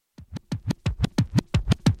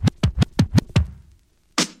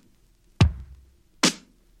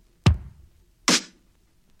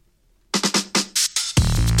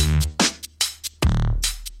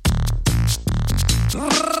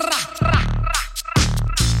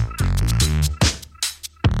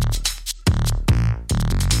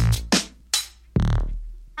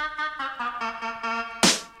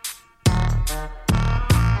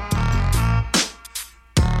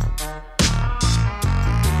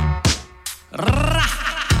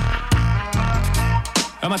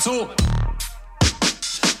mal zu.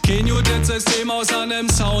 Kein System aus einem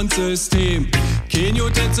Soundsystem.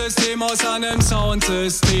 Kein System aus einem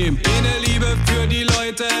Soundsystem. Eine Liebe für die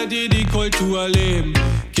Leute, die die Kultur leben.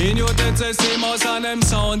 Kein System aus einem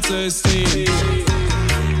Soundsystem.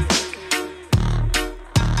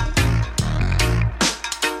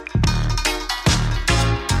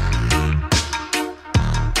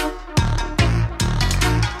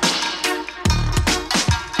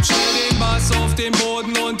 Auf den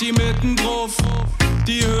Boden und die Mitten drauf,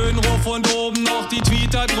 die Höhen rauf und oben noch die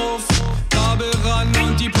Tweeter drauf, Kabel ran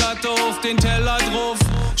und die Platte auf den Teller drauf,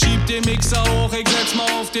 schieb den Mixer hoch, ich setz mal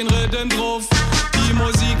auf den Rhythm drauf. Die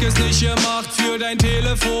Musik ist nicht gemacht für dein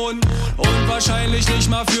Telefon und wahrscheinlich nicht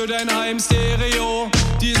mal für dein Heimstereo.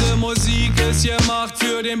 Diese Musik ist gemacht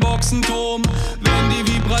für den Boxenturm, wenn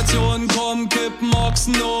die Vibrationen kommen, kippen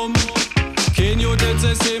Ochsen um. Kein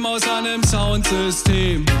System aus einem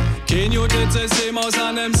Soundsystem. Kein System aus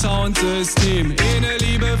einem Soundsystem. Eine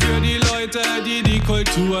Liebe für die Leute, die die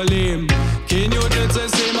Kultur leben. Kein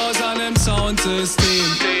System aus einem Soundsystem.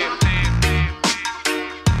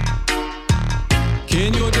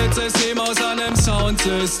 Kein System aus einem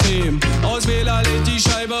Soundsystem. Aus Wähler leg die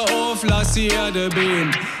Scheibe auf, lass die Erde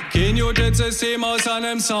beben. Kein System aus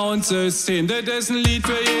einem Soundsystem. Das ist ein Lied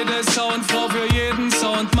für jede Soundfrau, für jeden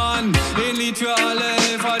Soundmann. Ein Lied für alle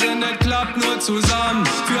Helfer, denn das klappt nur zusammen.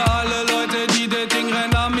 Für alle Leute, die das Ding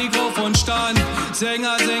rennen am Mikrofon stand.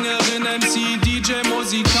 Sänger, Sängerin, MC, DJ,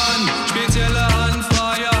 Musikant. Spezielle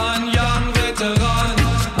Anfrage an Young Veteran.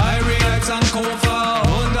 iReax an Kofa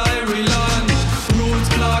und iRelan. Roots,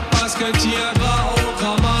 Clark, Basketierer,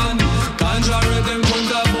 Okraman. Ganja, Rhythm,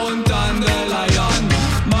 Kunterbunt, Dandelion.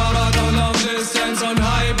 Marathon, Long Distance und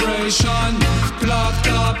Hybration. Plucked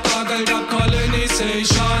up, buckled up,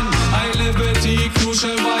 Colonization. High Liberty,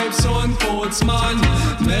 Crucial Vibes und Bootsmann.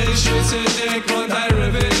 Melchizedek und High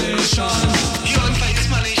Revelation. Hier und vergiss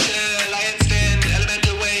mal nicht Lion's Den,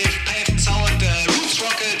 Elemental Wave, Paved Sound, Roots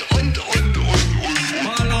Rocket und.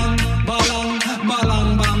 Ballon, Ballon,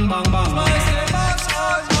 Ballon, bang, bang, bang.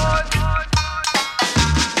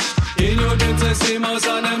 Kein System aus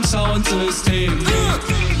einem Soundsystem.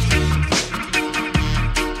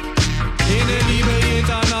 Eine Liebe geht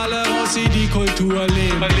an alle raus, die die Kultur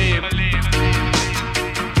leben.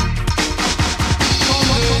 Komm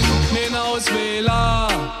hin, Auswähler.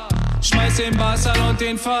 Schmeiß den Bass an und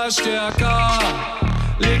den Verstärker.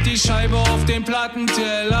 Leg die Scheibe auf den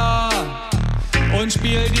Plattenteller und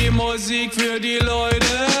spiel die Musik für die Leute.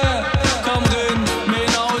 Komm drin,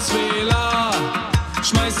 mein Auswähler.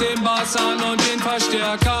 Schmeiß den Bass an und den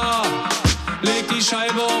Verstärker. Leg die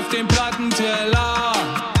Scheibe auf den Plattenteller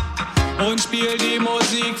und spiel die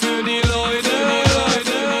Musik für die Leute.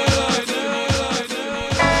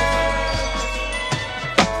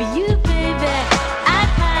 For you, baby, I'd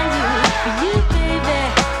find you. For you, baby,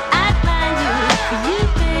 I'd find you. For you,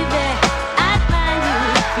 baby, I'd find you.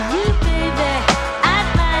 For you, baby, I'd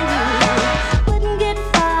find you. Wouldn't get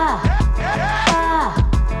far.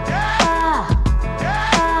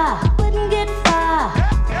 Wouldn't get far.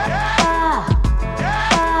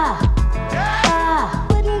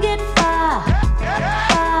 Wouldn't get far.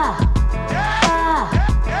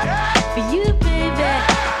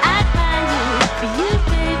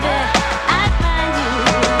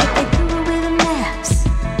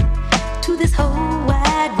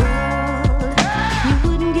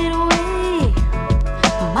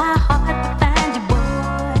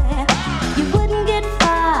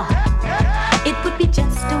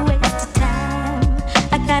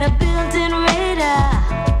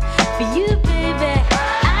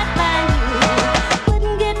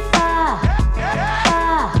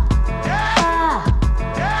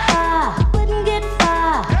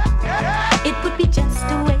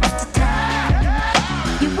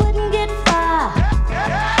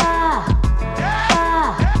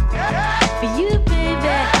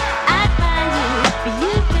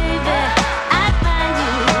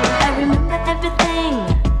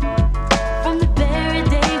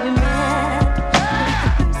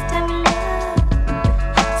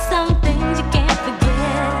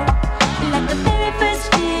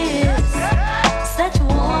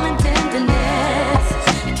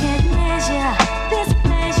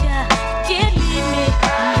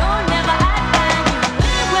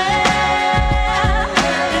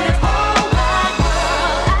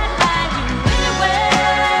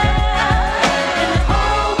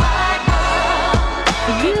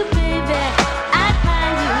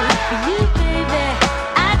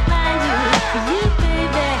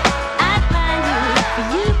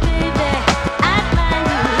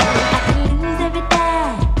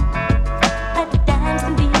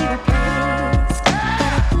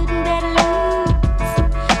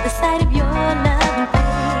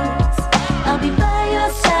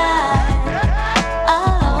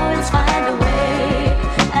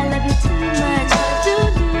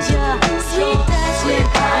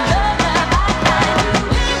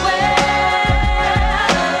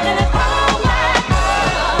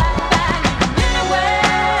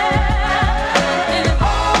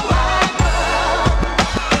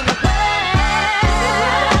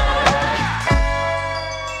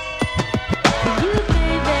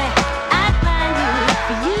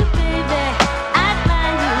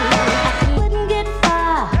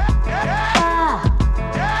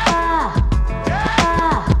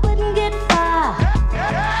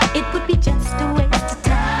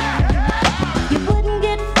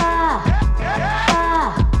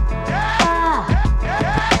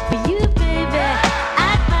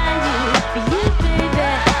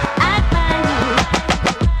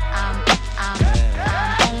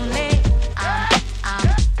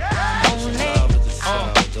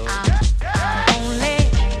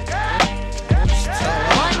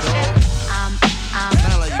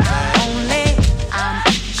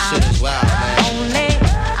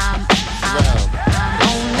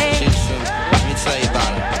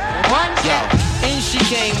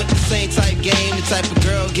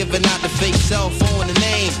 cell phone and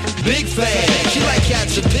name. Big fan, she like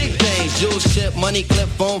cats with big things. Jewel ship, money clip,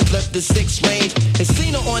 phone flip the 6 range. And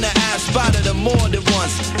seen her on the ass, spotted her more than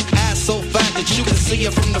once. Ass so fat that you can see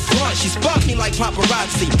her from the front. She sparked me like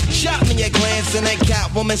paparazzi. Shot me a glance and that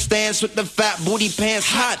Catwoman stance with the fat booty pants.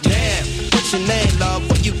 Hot damn, what's your name, love?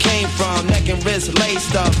 Where you came from? Neck and wrist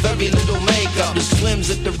laced up, very little makeup. The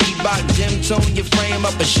swims at the Reebok gym, tone your frame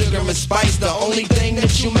up. A sugar and spice, the only thing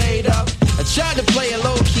that you made up. I tried to play it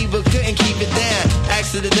low key, but couldn't keep it down.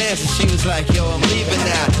 Asked her to dance and she was like, yo, I'm leaving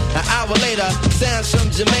now. An hour later, sounds from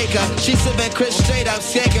Jamaica. She sipping Chris straight up,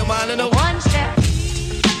 skanking wine in a one step.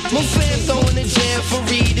 My fan throwing the jam for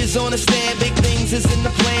Reed is on the stand. Big things is in the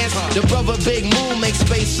plans. The brother Big Moon makes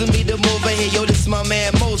space for me to move in here. Yo, this my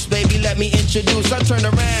man Most, baby, let me introduce. I turn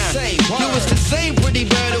around. Say, you was the same pretty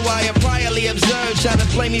bird who I had priorly observed, trying to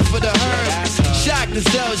play me for the herd. Shocked as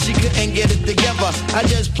hell, she couldn't get it together. I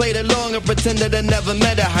just played along and pretended I never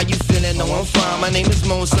met her. How you feeling? No, I'm fine. My name is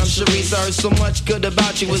Most. I'm Sharice. I heard so much good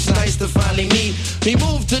about you. It's nice to finally meet. We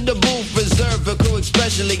moved to the booth, reserved for crew,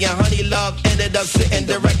 especially. And Honey Love ended up sitting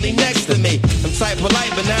directly next to me. I'm type polite,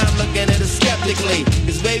 but now I'm looking at her skeptically.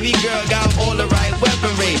 This baby girl got all the right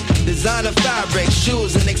weaponry. Designer fabric,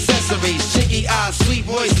 shoes and accessories. Chinky eyes, sweet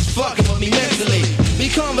voice is fucking with me mentally. We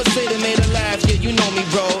conversated, made her laugh, yeah, you know me,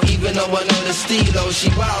 bro. Even though I know the stilo, she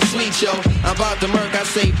wild sweet, yo. I'm about to murk, I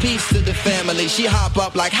say peace to the family. She hop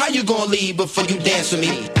up like, how you gonna leave before you dance with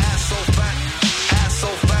me? Ass so fat, ass so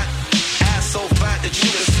fat, ass so fat that you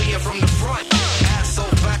can see it from the front. Ass so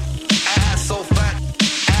fat, ass so fat,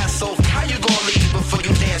 ass so fat. How you gonna leave before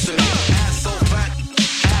you dance with me? Ass so fat,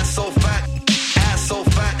 ass so fat, ass so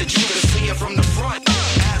fat that you can see it from the front.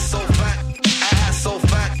 Ass so fat, ass so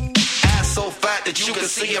fat, ass so fat that you can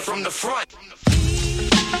see it from the front.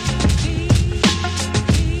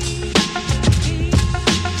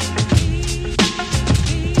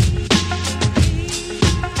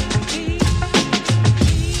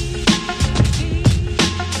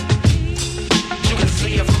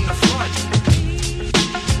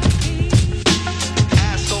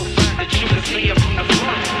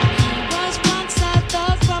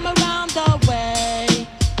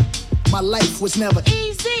 My life was never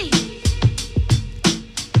easy.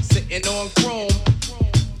 Sitting on chrome.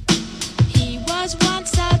 He was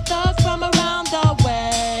once a thug from around the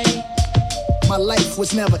way. My life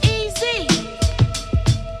was never easy.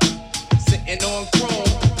 Sitting on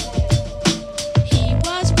chrome. He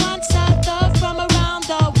was once a thug from around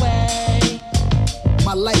the way.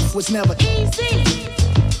 My life was never easy.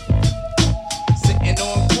 Sitting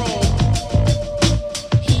on chrome.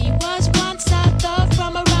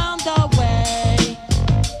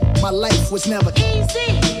 My life was never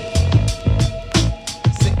easy.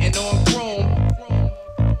 Sitting on chrome.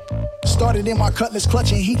 Started in my cutlass,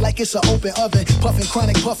 clutching heat like it's an open oven. Puffing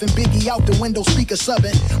chronic, puffing Biggie out the window, speaker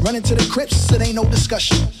subbing. Running to the crypts, it ain't no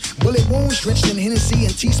discussion. Bullet wounds drenched in Hennessy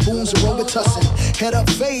and teaspoons of Robitussin. Head up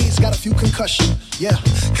phase, got a few concussion. Yeah,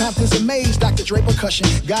 Compton's amazed, Dr. Dre percussion.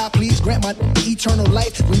 God, please grant my eternal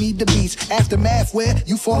life. We need the beats. Aftermath where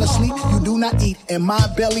you fall asleep, you do not eat. And my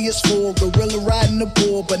belly is full. Gorilla riding the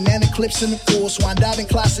bull, banana clips in the pool. Swan diving,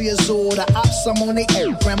 classy azure. The ops, I'm on the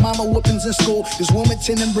air. Grandmama whoopings in school. This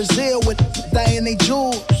Wilmington in Brazil with dying they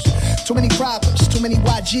jewels. Too many problems, too many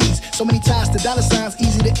YGs. So many ties to dollar signs,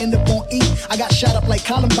 easy to end up on E. I got shot up like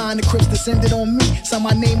Columbine, the Crips descended on me. Saw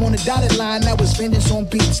my name on the dotted line, that was vengeance on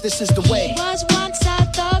beats. This is the way. He was once a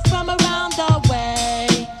thug from around the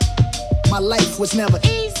way. My life was never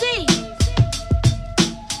easy.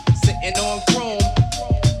 Sitting on chrome.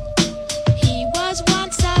 He was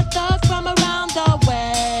once a thug from around the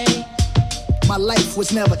way. My life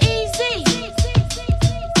was never easy.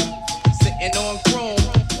 Sitting on chrome.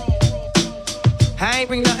 I ain't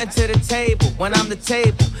bring nothing to the table when I'm the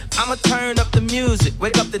table. I'ma turn up the music,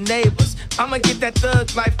 wake up the neighbors. I'ma get that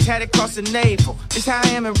thug life tatted across the navel. It's how I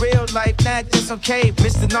am in real life, not just okay.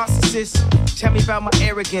 Mr. Narcissist, tell me about my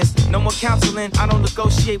arrogance. No more counseling, I don't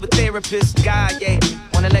negotiate with therapists. God, yeah,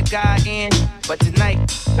 wanna let God in. But tonight,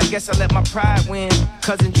 I guess I let my pride win.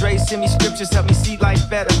 Cousin Dre send me scriptures, help me see life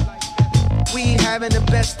better. We having the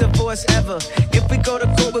best divorce ever. If we go to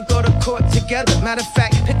court, we'll go to court together. Matter of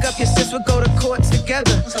fact, pick up your sis, we'll go to court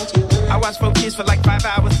together. I watch 4 kids for like 5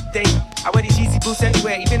 hours a day. I wear these Yeezy boots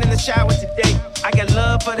anywhere, even in the shower today. I got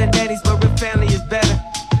love for the nannies, but real family is better.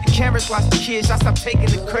 The cameras watch the kids, I stop taking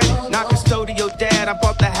the credit. Not custodial dad, I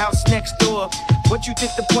bought the house next door. What you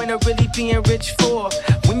think the point of really being rich for?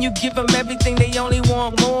 When you give them everything, they only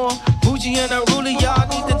want more. Bougie and unruly, y'all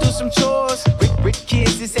need to do some chores. Rich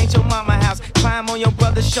kids, this ain't your mama house. Climb on your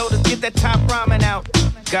brother's shoulders, get that top ramen out.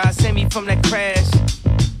 God sent me from that crash.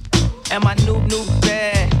 And my new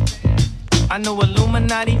bad. know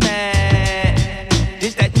Illuminati man.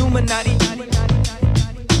 This that Illuminati.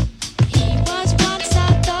 He was once a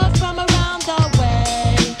thug from around the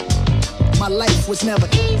way. My life was never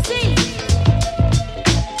Easy.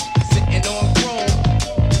 Sitting on throne.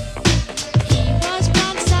 He was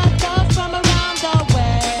once a thug from around the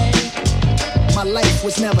way. my life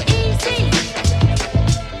was never Easy.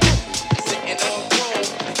 Sitting on throne.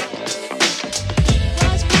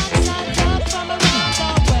 Was once a thug from around the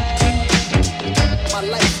way. my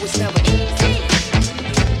life was never Easy.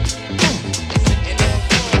 Sitting on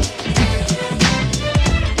throne.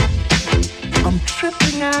 I'm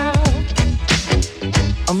tripping out.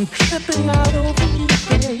 I'm tripping out over you,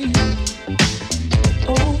 babe.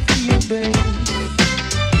 Over you, babe.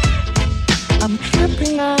 I'm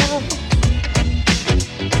tripping out.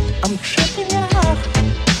 I'm tripping out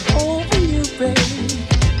over you, babe.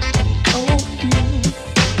 Over you.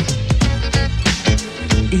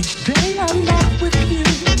 Each day I'm not with you.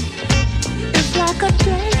 It's like a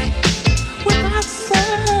day without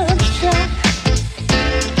sunshine.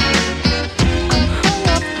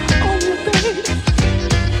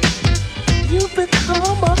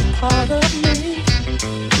 Become a part of me.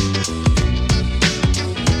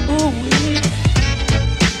 Ooh,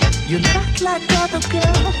 you're not like other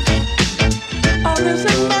girls. All is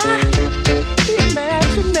in my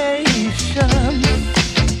imagination.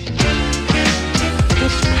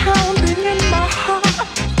 It's pounding in my heart.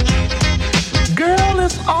 Girl,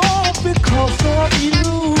 it's all because of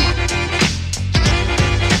you.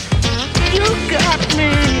 You got me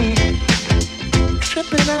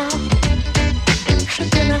tripping out.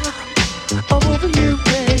 Tripping out over you,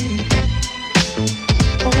 babe.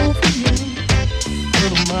 Over you,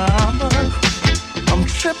 little mama. I'm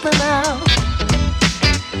tripping out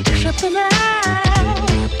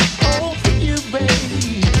over you,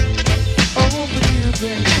 babe. Over you,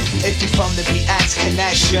 babe. If you from the BX,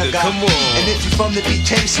 connect sugar. Come on. And if you from the B,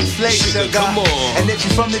 tasty flake sugar. Come on. And if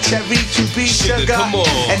you from the cherry, QB sugar. Come on.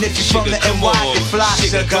 And if you from the NY, the fly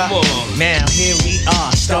sugar. Come on. Now here we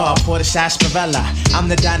are, star for the sarsaparilla. I'm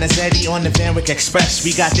the Donizetti on the Van Wyck Express.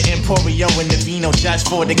 We got the Emporio and the Vino just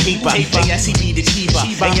for the keeper. And yes, he be the cheaper.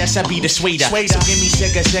 And yes, I be the swader. So give me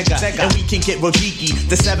Sega, and we can get Rojiki.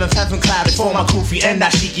 The 7th heaven clouded for my Kufi and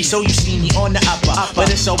Nashiki. So you see me on the upper,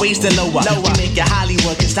 but it's always the lower. We make it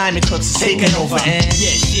Hollywood, cause Diamond Cooks is taking over. And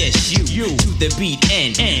Yes, you to the beat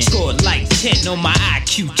and scored like 10 on my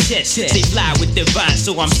IQ test. They fly with the vibe,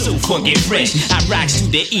 so I'm so funky fresh. I rocks to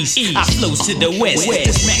the east, I flows to the west.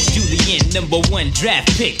 This Max Julian, #1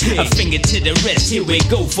 draft pick. A finger to the rest, here we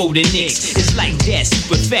go for the Knicks. It's like that,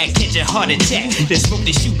 super fat, catch a heart attack. The smoke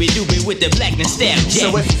the shoot it with the blackness stab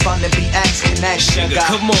jack. so if you from the BX, connect sugar.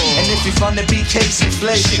 Come on. And if you from the BKC,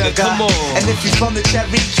 flake sugar. Come on. And if you from the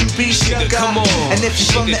cherry, QB sugar. Come on. And if you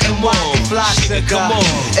from the Come NY, on. the fly sugar. Come on.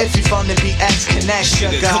 If you from the BX, connect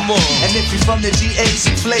sugar. Come on. And if you from the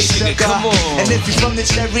GAC, flake sugar. Come on. And if you from the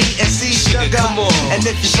cherry and C sugar. Come on. And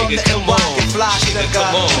if you from the Come NY, on. the fly sugar.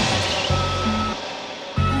 Come on.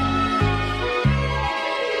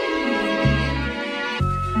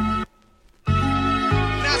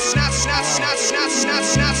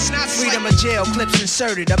 Freedom of jail, clips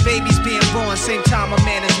inserted. A baby's being born, same time a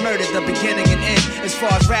man is murdered. The beginning and end. As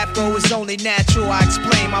far as rap go, it's only natural. I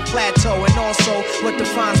explain my plateau and also what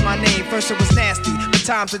defines my name. First it was nasty, but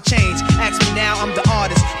times have changed. Ask me now, I'm the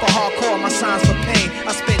artist. For hardcore, my signs for pain.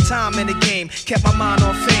 I spent time in the game, kept my mind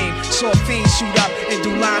on fame. Saw fiends shoot up and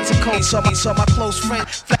do lines of coke. Saw my close friend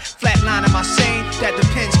flatline. Am I sane? That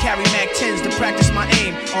depends. Carry Mac 10s to practice my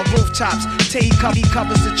aim. On rooftops, till he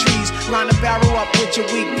covers the trees. Line a barrel up with your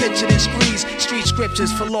weak picture and squeeze. Street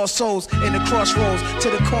scriptures for lost souls in the crossroads. To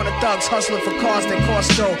the corner thugs hustling for cars that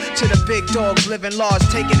cost dough. To the big dogs living large,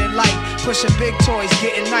 taking it light. Pushing big toys,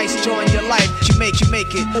 getting nice, enjoying your life. You make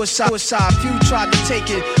it. Suicide, few tried to take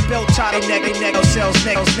it. Belt tie, they neck, cells,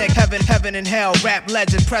 neck. Heaven and hell. Rap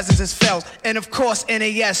legend, presence is felt. And of course,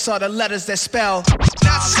 NAS are the letters that spell.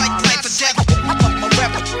 Not like life or death. I'm a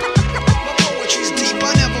rebel. My poetry's deep,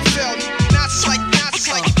 I never felt. Not like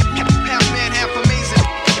half man, half amazing.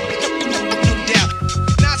 No doubt.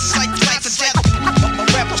 Not like life or death. I'm a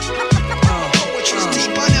rebel. My poetry's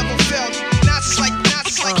deep, I never felt. Not like half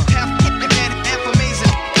man, half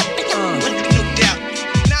amazing. No doubt.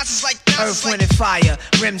 Not like Earth, wind, and fire,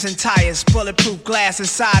 rims and tires, bulletproof glass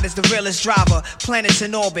inside is the realest driver. Planets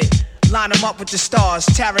in orbit, line them up with the stars.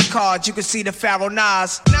 Tarot cards, you can see the Pharaoh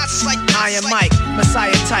Nas. Iron Mike,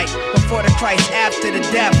 Messiah type. Before the Christ, after the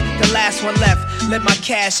death, the last one left. Let my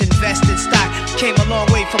cash invest in stock. Came a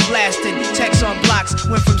long way from blasting. Text on blocks.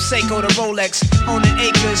 Went from Seiko to Rolex. Owning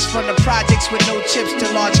acres from the projects with no chips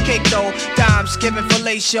to large cake dough. Dimes given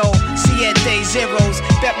fellatio. Siete zeros.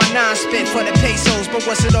 Bet my non-spit for the pesos. But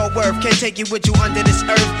what's it all worth? Can't take you with you under this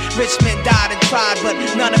earth. Rich men died and tried, but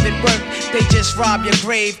none of it worked. They just rob your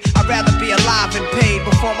grave. I'd rather be alive and paid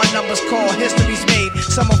before my numbers call. History's made.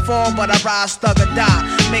 Some will fall, but I rise, thug or die.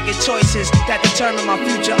 Making choices that determine my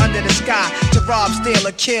future under the sky. To rob, steal,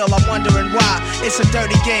 or kill, I'm wondering why. It's a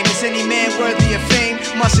dirty game. Is any man worthy of fame?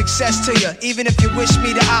 Much success to you, even if you wish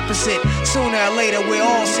me the opposite. Sooner or later, we'll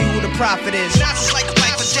all see who the prophet is. Not just like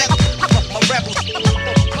life or death. I'm a rebel.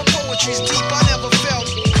 My poetry's deep, I never felt.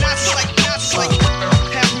 Not just like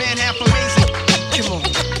half man, half amazing. Come on,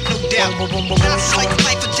 no doubt. Not just like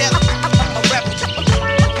life or death. I'm a rebel.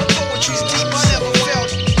 My poetry's deep, I never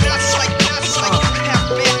felt. Not just like half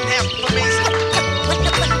man, half amazing.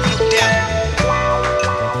 No doubt.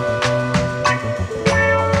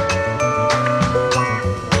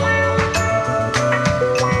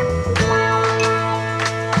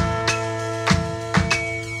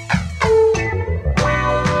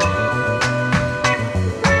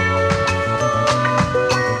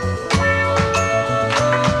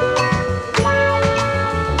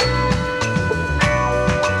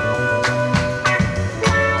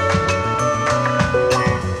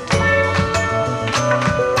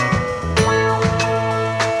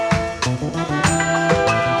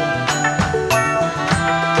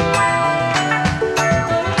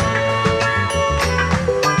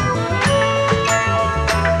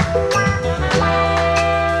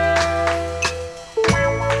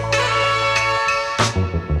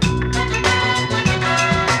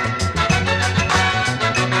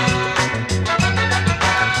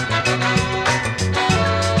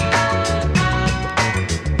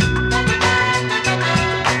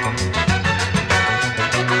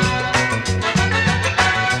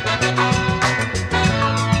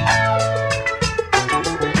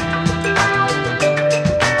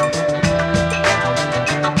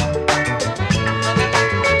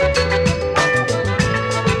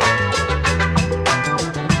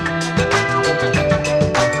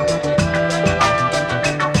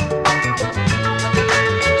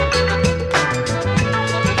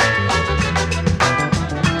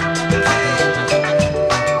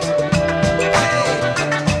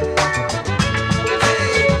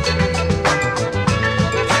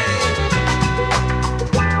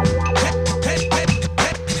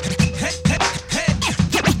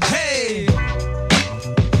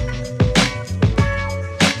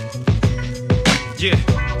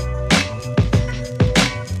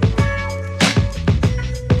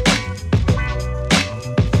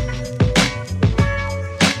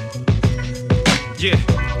 Yeah.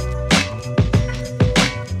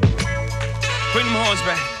 Bring them horns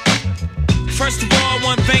back. First of all, I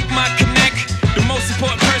want to thank my connect, the most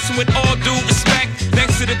important person with all due respect.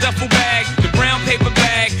 Thanks to the duffel bag, the brown paper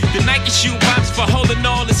bag, the Nike shoe box for holding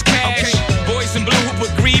all this cash. Boys in blue who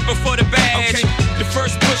put greed before the badge. The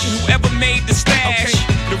first pusher who ever made the stash.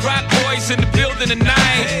 The rock boys in the building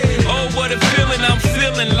tonight. Oh, what a feeling I'm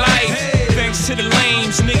feeling like. Thanks to the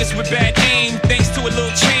lames, niggas with bad aim. Thanks to a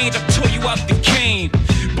little change, I tore you out the cane.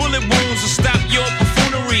 Bullet wounds will stop your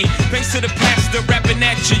buffoonery. Thanks to the pastor rapping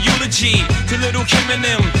at your eulogy. To little Kim and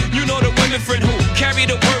them, you know the women friend who carry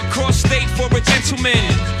the word cross state for a gentleman.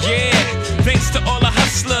 Yeah, thanks to all the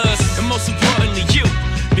hustlers, and most importantly you,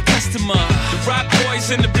 the customer. The rock boys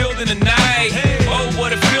in the building tonight. Oh,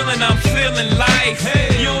 what a feeling I'm feeling like.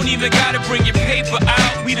 You don't even gotta bring your paper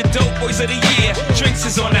out. We the dope boys of the year. Drinks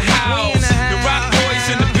is on the house. The rock boys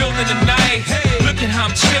in the building tonight. Look at how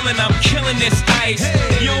I'm chilling, I'm killing this ice.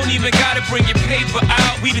 You don't even gotta bring your paper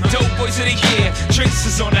out. We the dope boys of the year. Drinks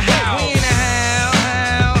is on the house. We in the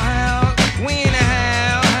house. We in the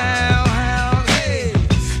house.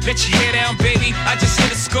 Let your hair down, baby. I just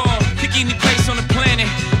hit a score. Pick any place on the planet.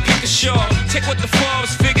 Pick a shore. Take what the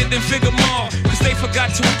falls figure, then figure more. Cause they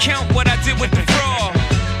forgot to account what I did with the fraud.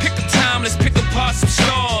 Pick a time, let's pick apart some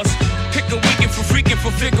stars. Pick a weekend for freaking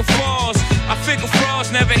for figure falls. I figure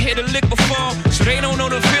frauds never hit a lick before, so they don't know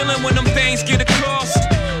the feeling when them things get across.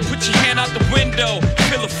 Put your hand out the window,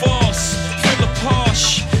 feel a force, feel a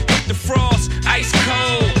Porsche, hit the frost, ice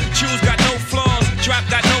cold. Shoes got no flaws, drop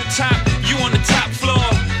got no top. You on the top floor,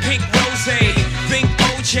 pink rose, think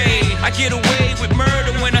OJ. I get away with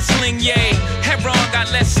murder when I sling yay. Heron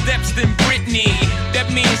got less steps than Britney.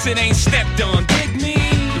 That means it ain't stepped on. Dig me.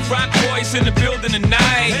 The rock boys in the building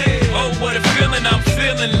tonight. Oh, what a feeling I'm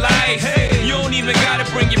feeling like. You don't even gotta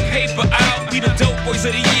bring your paper out. We the dope boys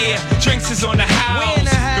of the year. Drinks is on the house.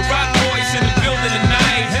 The rock boys in the building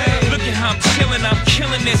tonight. Look at how I'm chilling,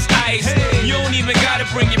 killing this ice. You don't even gotta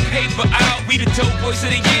bring your paper out. We the dope boys of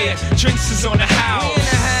the year. Drinks is on the house.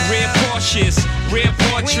 Rare Porsches, rare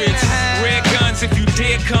portraits, rare guns if you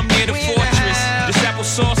dare come near the fortress. This apple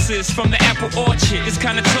sauces from the apple orchard. This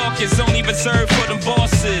kind of talk is only reserved for them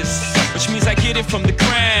bosses. Which means I get it from the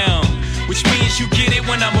ground. Which means you get it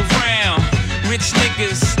when I'm around. Rich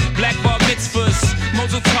niggas, black bar mitzvahs,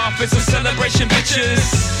 Mazel Tov is a celebration, bitches.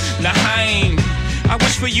 L'chaim, I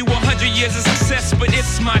wish for you 100 years of success, but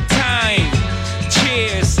it's my time.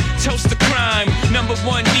 Cheers, toast to crime. Number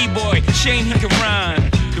one D-boy, Shane he can rhyme.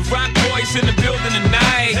 The rock boys in the building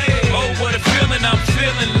tonight. Oh, what a feeling, I'm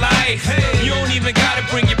feeling life. You don't even gotta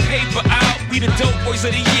bring your paper out. We the dope boys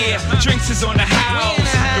of the year. Drinks is on the house.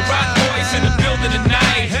 The rock boys in the building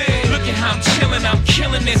tonight. Look at how I'm chilling, I'm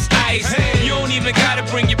killing this ice. You don't even gotta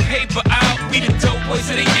bring your paper out. We the dope boys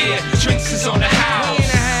of the year. Drinks is on the house.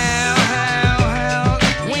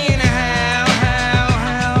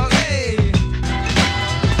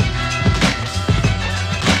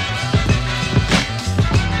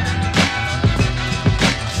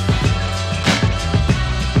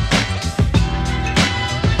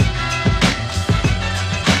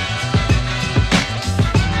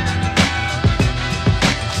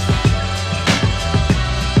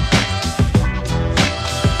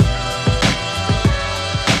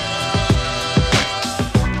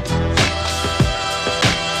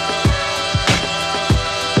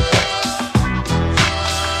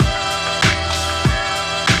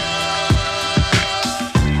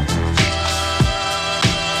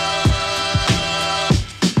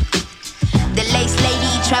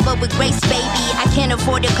 With grace, baby, I can't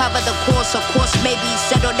afford to cover the course. Of course, maybe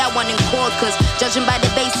settle that one in court. Cause judging by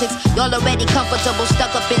the basics, y'all already comfortable,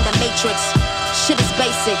 stuck up in the matrix. Shit is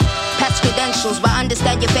basic, past credentials, but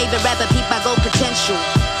understand your favorite rapper, peep my gold potential.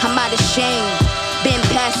 I'm out of shame, been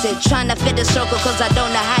past it, trying to fit the circle cause I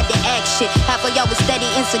don't know how to act shit. Half of y'all was steady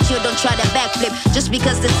insecure, don't try to backflip, just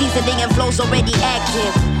because the seasoning and flow's already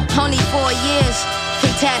active. Only 4 years,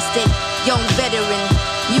 fantastic, young veteran,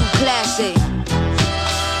 new classic.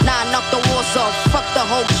 Nah, knock the walls off. Fuck the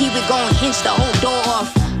whole key, we gon' hinge the whole door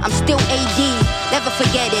off. I'm still AD, never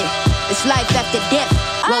forget it. It's life after death,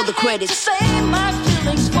 roll the credits. I hate to say my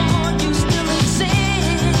feelings for you still exist.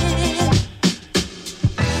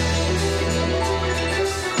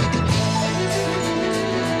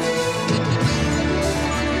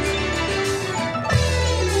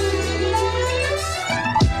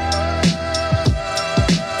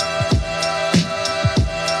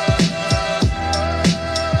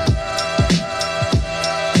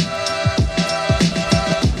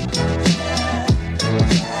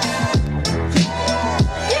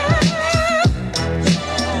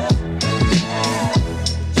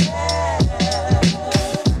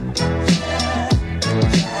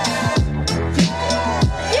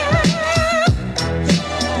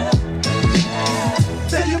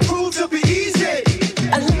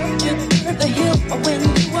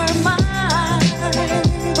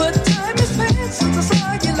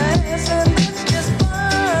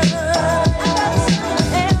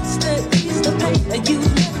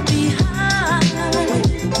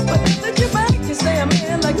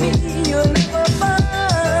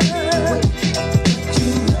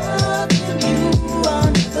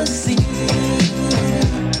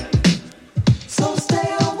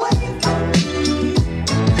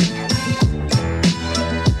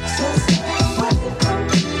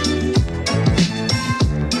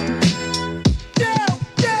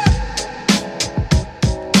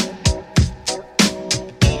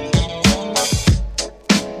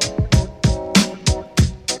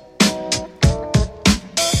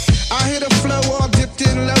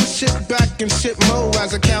 and shit mo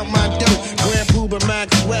as I count my dough. Grand Pooba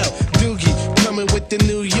Maxwell, Doogie, coming with the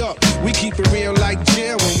New York. We keep it real like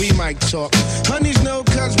jail when we might talk. Honeys know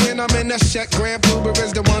cause when I'm in a set, Grand Pooba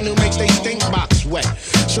is the one who makes they stink box wet.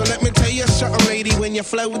 So let me tell you something, lady, when your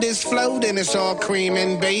float is floating, it's all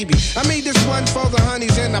creaming, baby. I made this one for the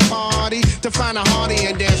honeys in the party, to find a hearty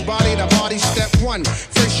and dance body to party. Step one,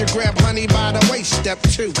 first you grab honey by the waist. Step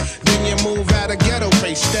two, then you move out of ghetto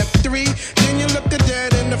face. Step three, then you look the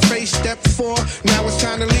dead in the face. Step four, now it's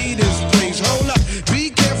time to leave this place. Hold up,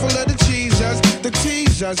 be careful of the cheesers, the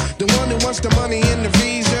teasers, the one who wants the money and the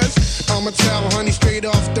visas. I'ma tell honey straight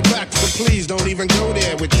off the back, so please don't even go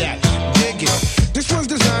there with that. Dig it. This one's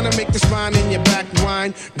designed to make the spine in your back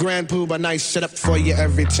whine. Grand Pooba, nice setup for you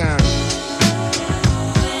every time.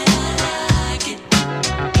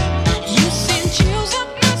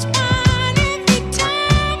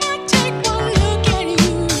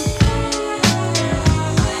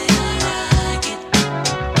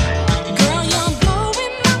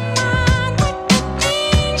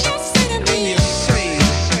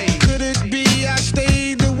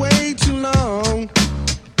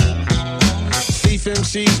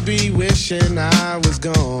 wishing I was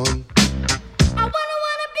gone. I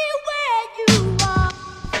wanna be where you are.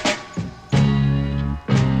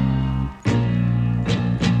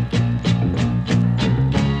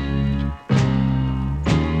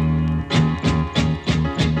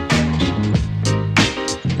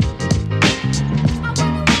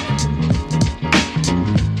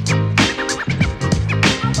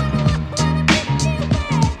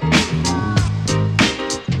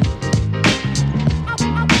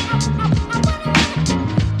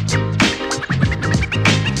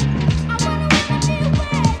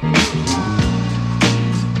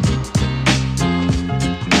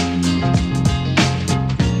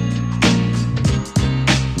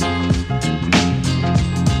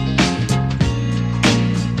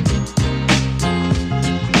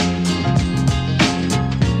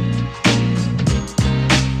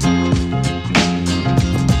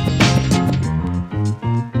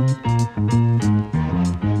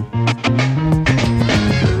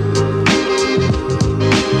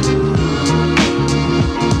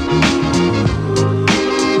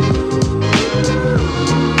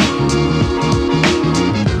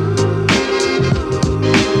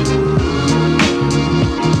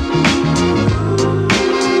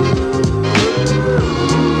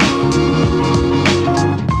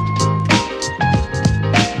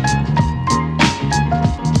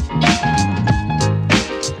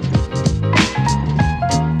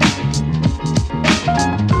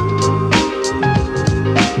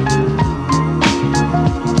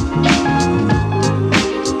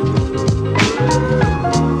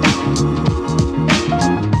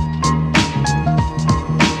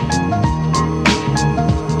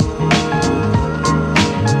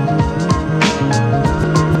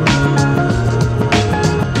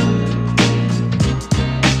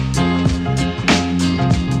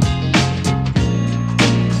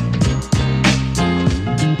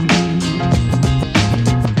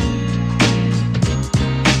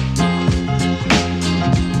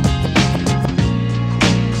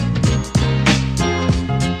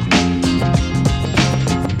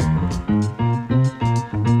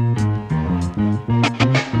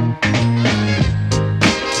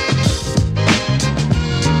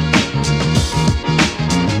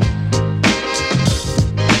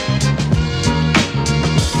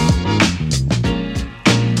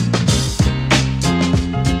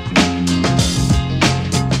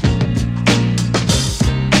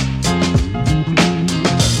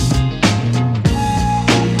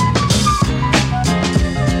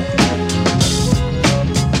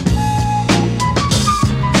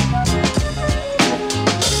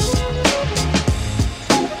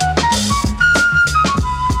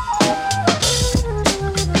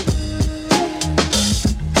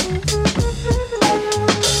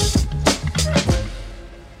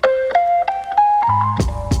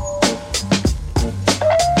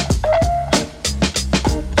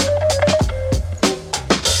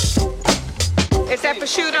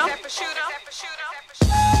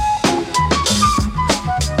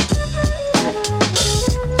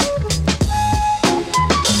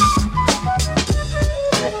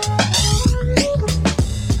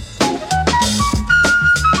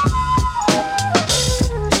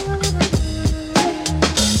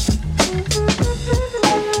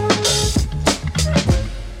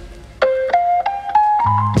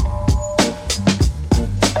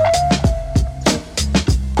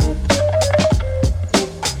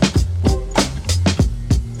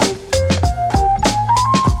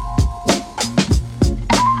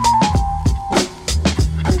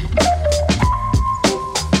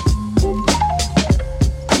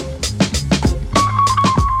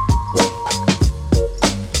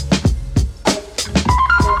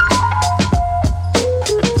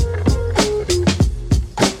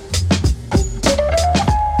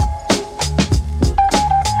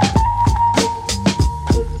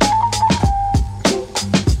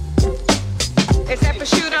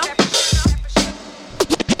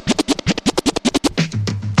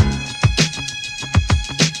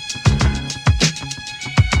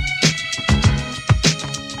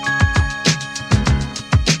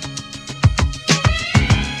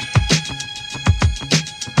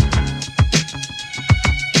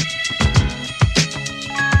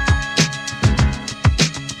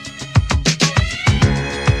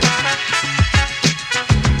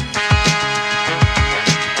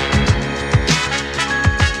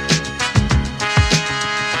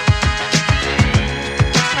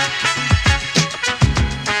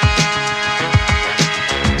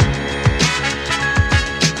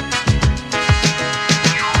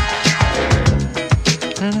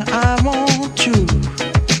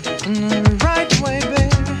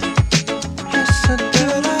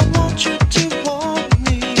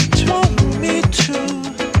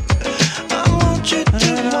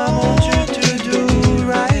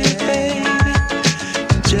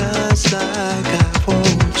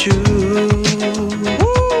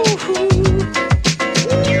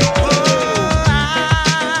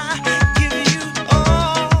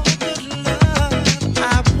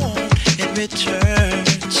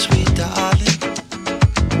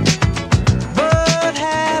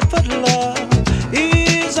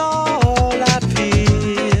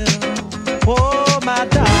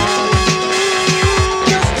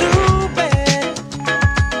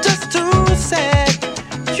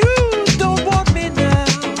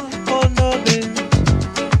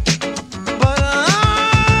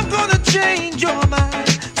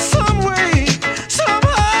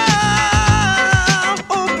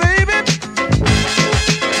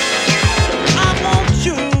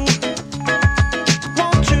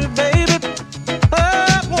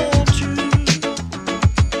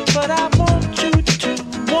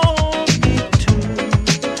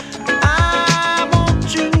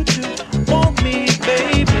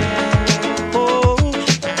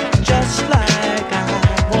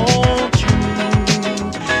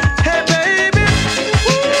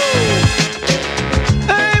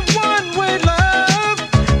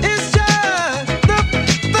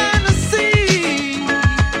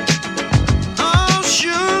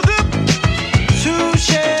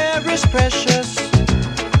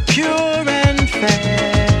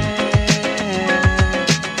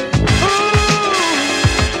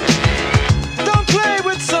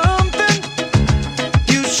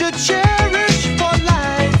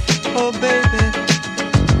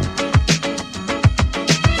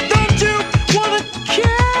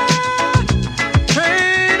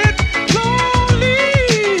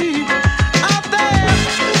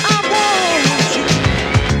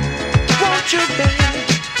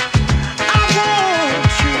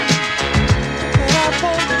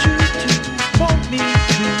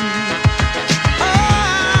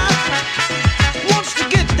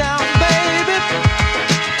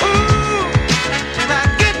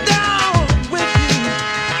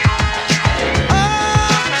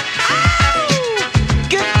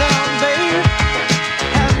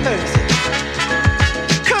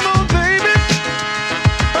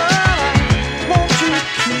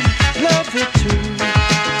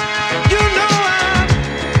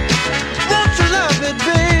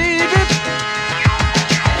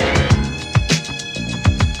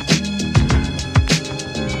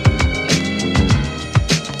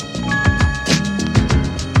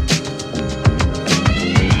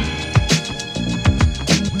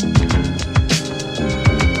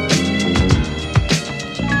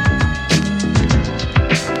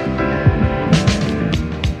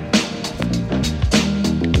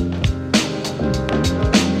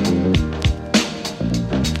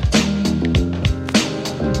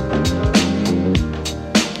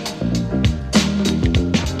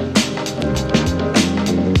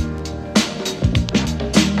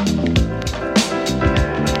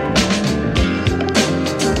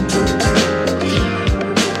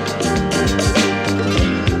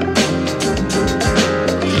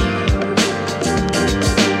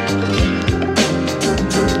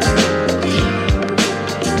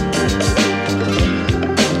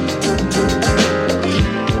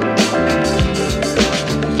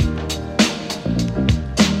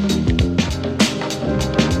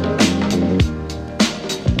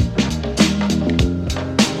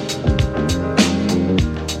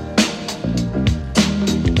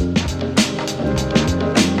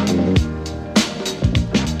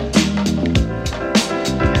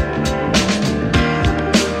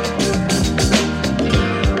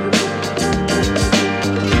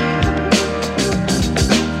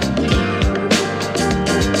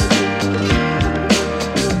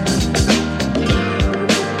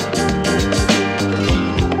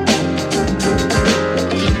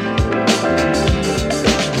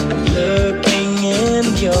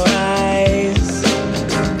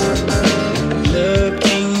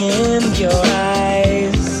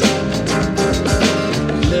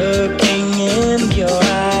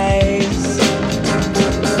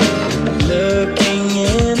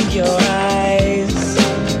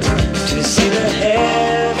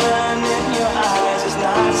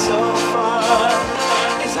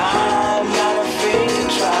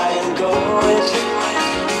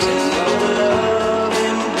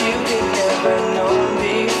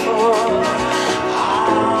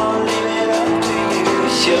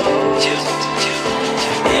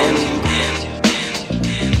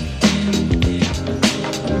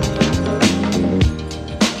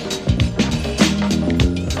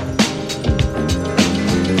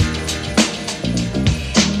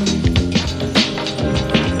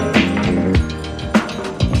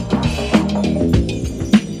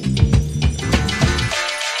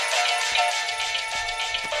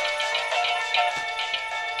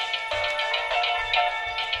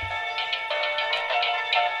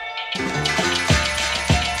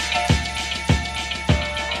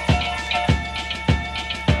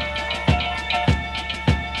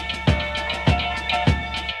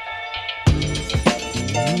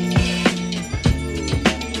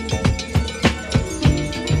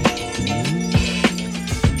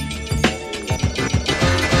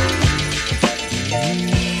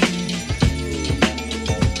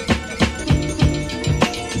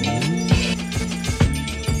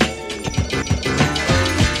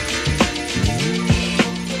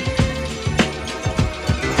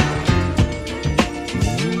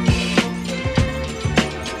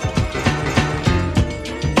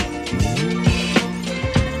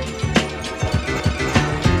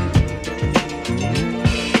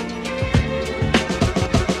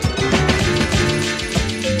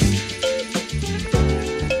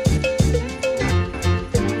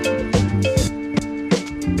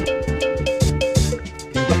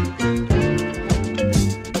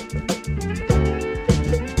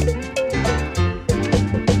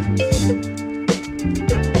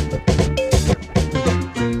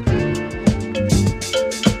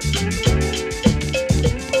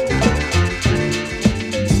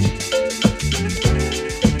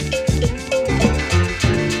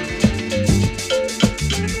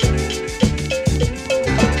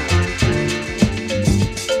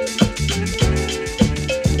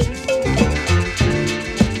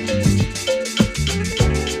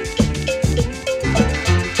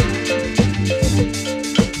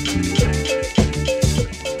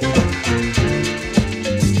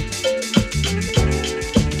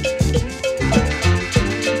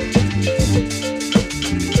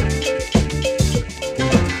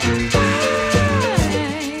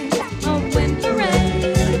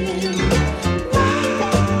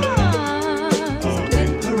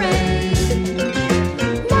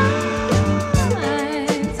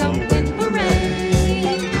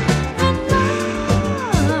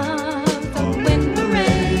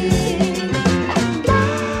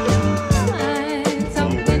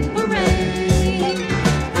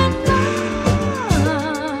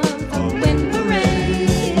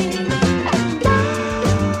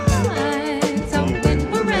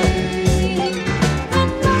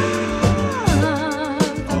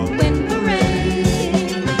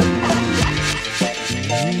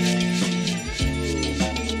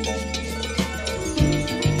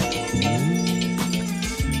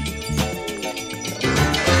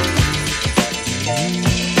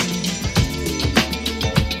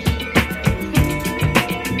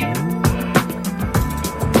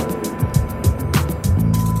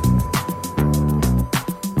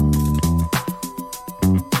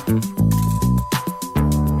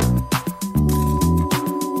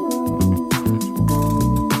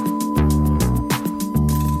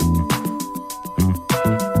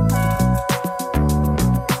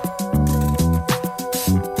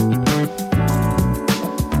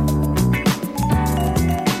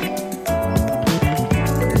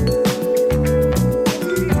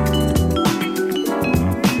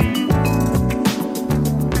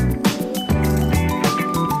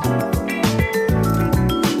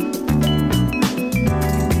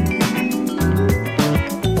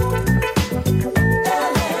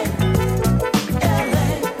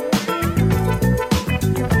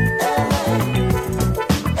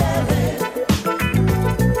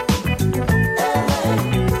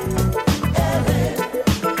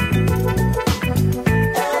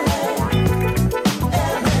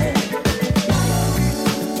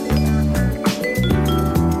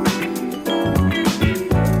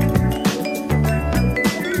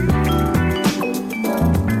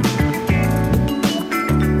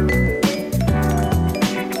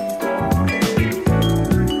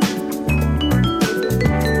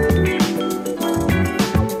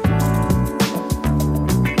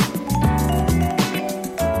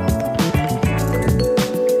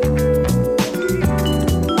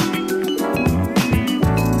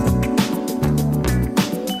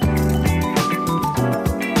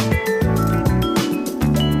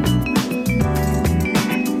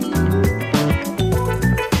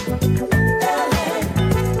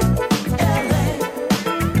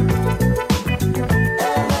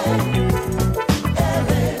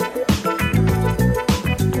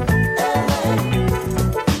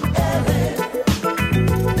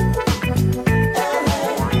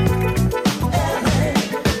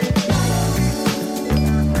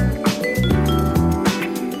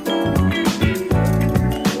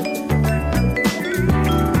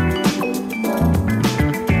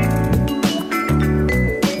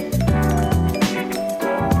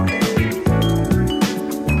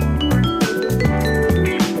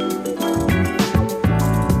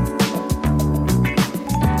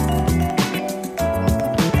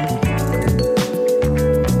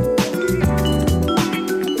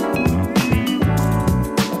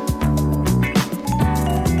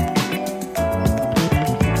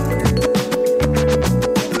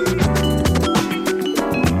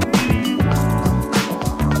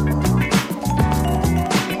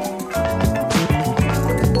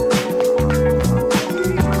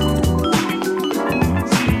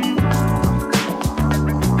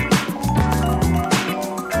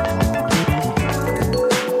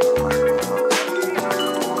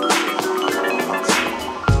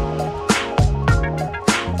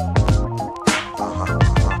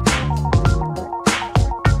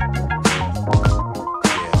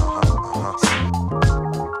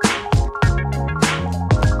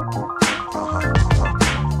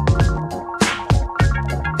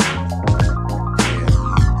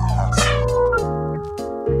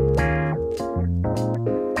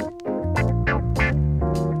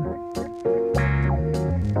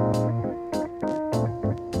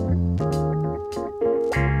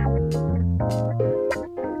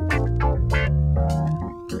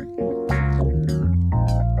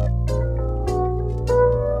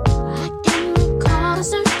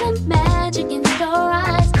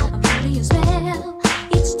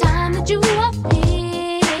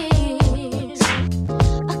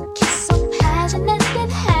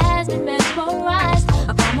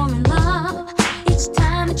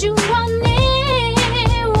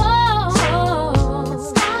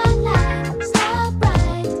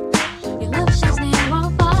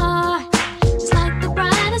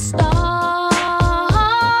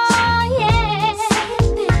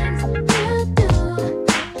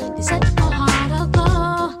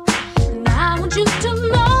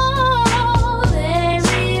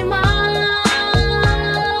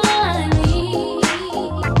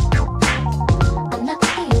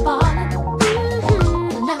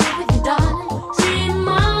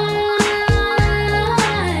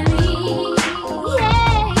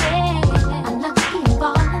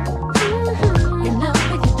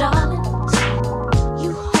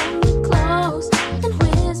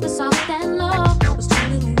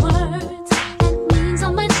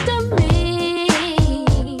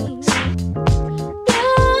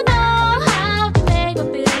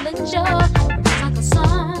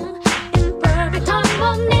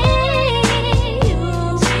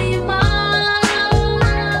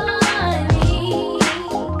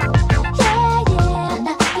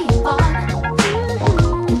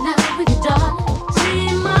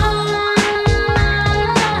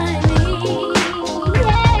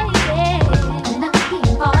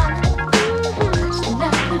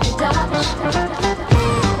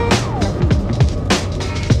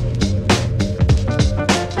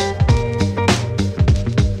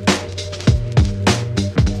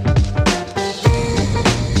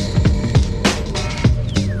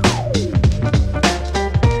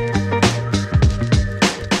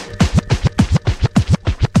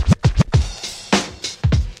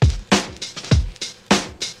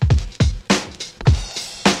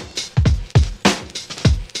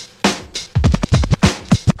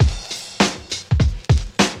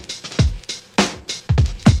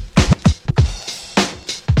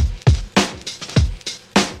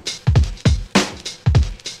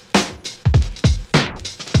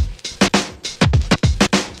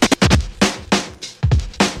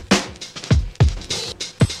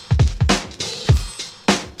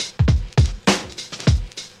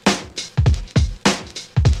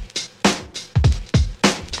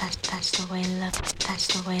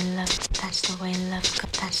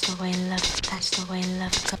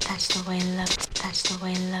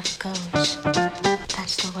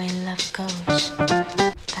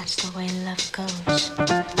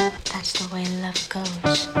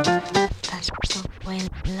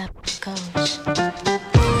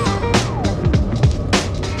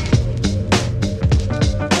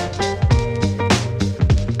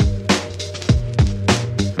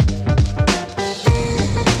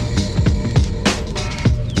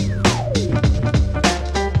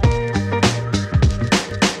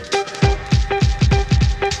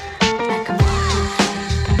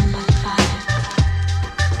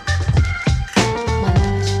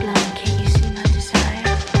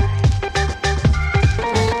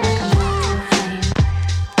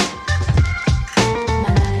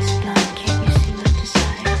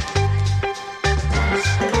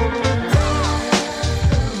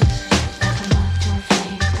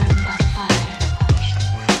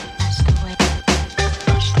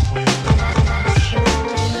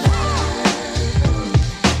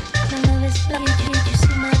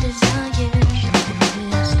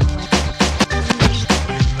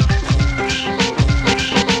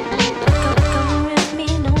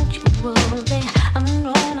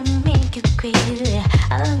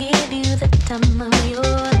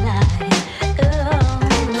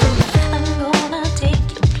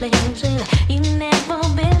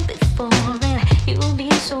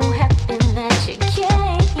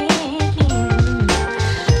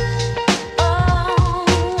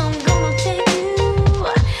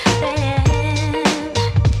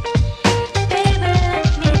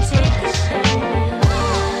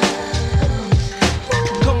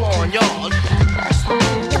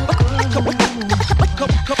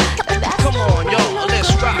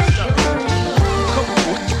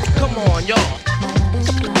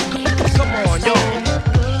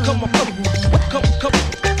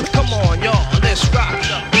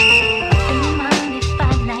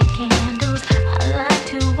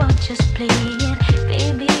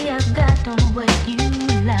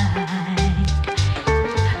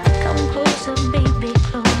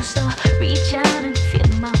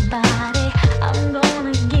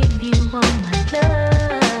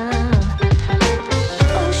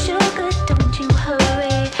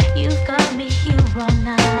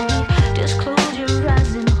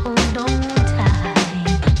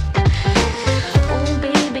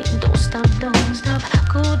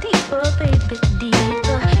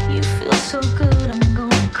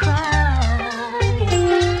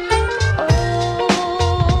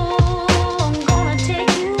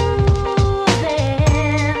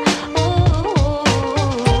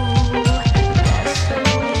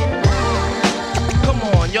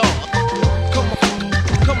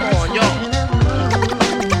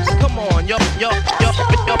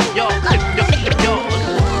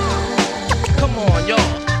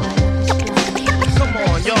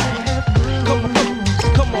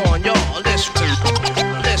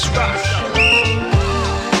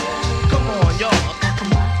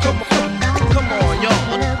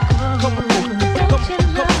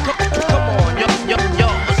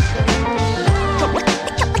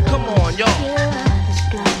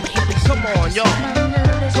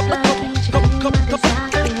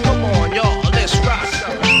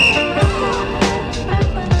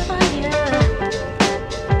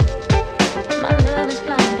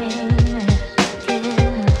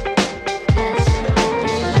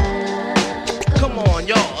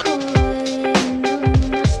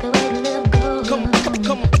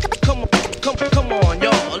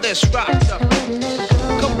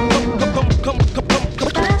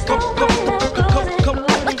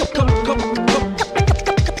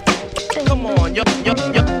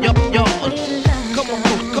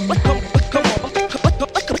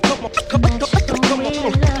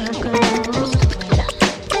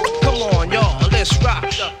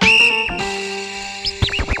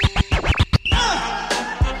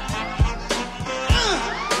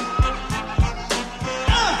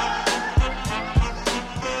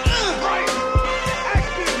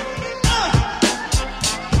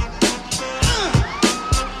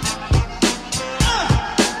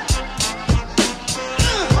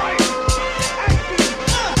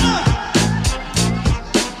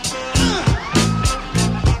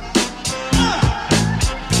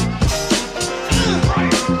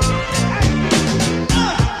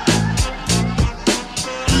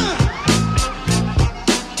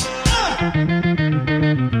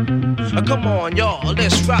 Come on, y'all,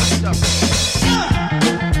 let's rock.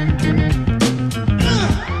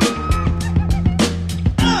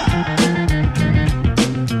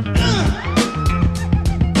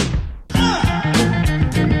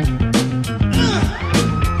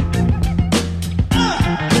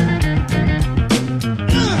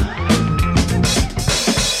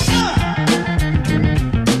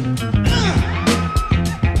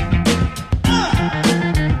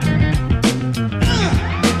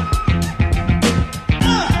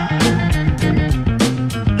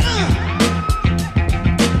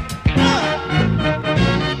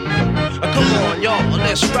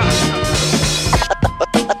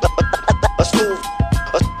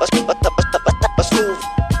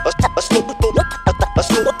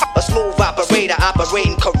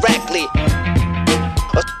 operating correctly.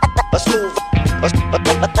 A smooth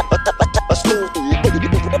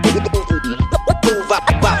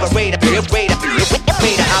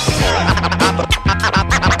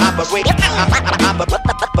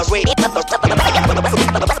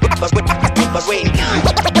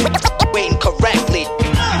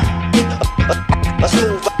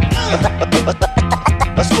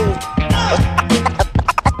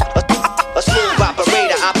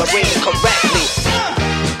operator operating correctly.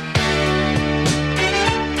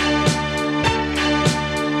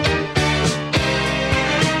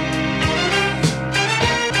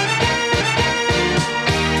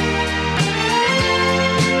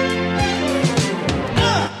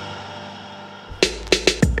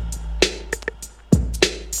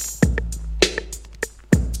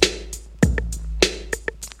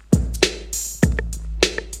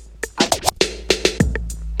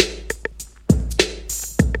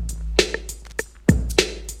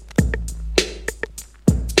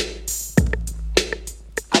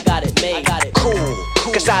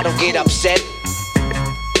 Cause I don't get upset.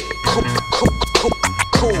 Cool.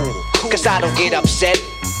 Cause I don't get upset.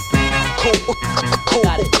 Cool.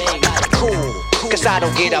 Cause I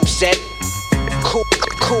don't get upset. Cool.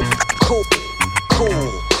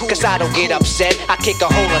 Cause I don't get upset. I kick a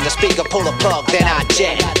hole in the speaker, pull a plug, then I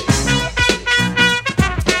jet.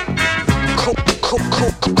 Cool.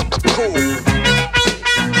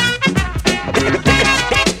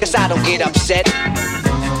 Cause I don't get upset.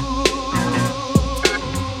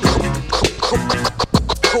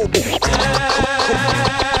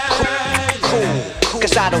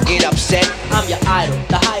 Cause I don't get upset. I'm your idol,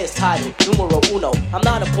 the highest title, numero uno. I'm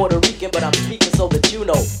not a Puerto Rican, but I'm speaking so that you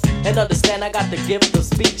know. And understand I got the gift of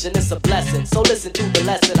speech and it's a blessing. So listen to the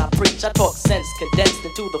lesson I preach. I talk sense condensed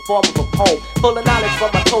into the form of a poem. Full of knowledge from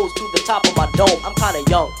my toes to the top of my dome. I'm kinda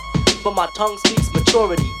young, but my tongue speaks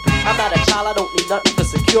maturity. I'm not a child, I don't need nothing for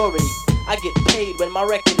security. I get paid when my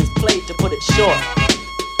record is played, to put it short.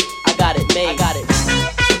 I got it made. I got it.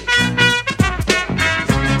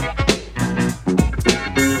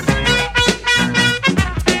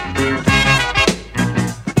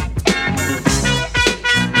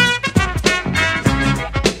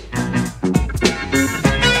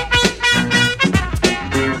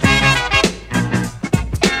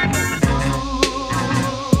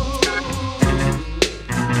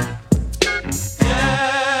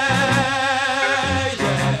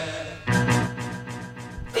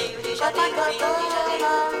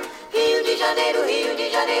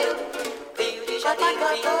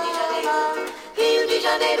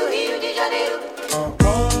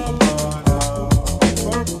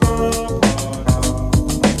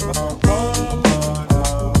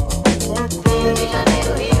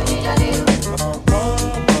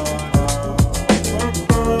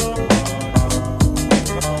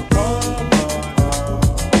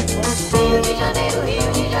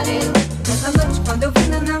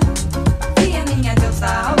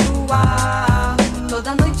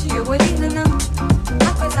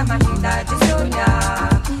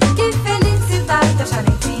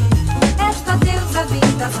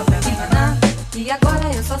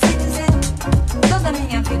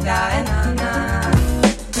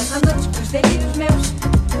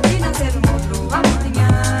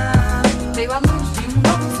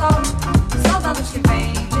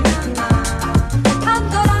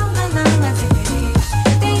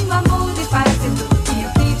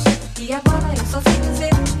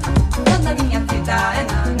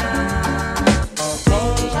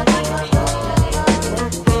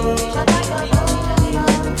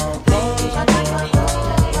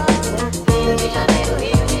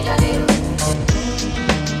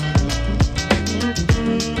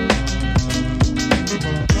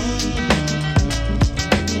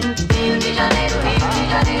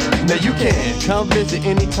 Come visit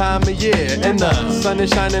any time of year, and the sun is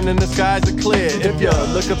shining and the skies are clear. If you're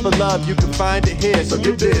looking for love, you can find it here. So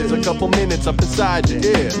give this a couple minutes up inside your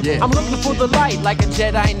ear. Yeah. I'm looking for the light like a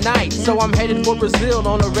Jedi Knight, so I'm headed for Brazil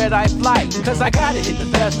on a red-eye flight. Cause I gotta hit the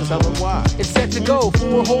festival. Tell them why. It's set to go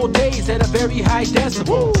 4 whole days at a very high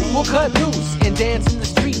decibel. We'll cut loose and dance in the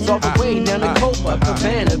streets all the way down to Copa,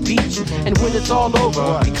 Havana Beach. And when it's all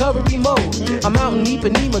over, recovery mode. I'm out in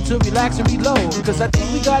Ipanema to relax and reload. Cause I think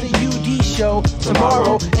we got a UD show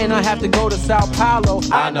tomorrow, and I have to go to Sao Paulo.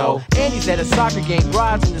 I know. Andy's at a soccer game,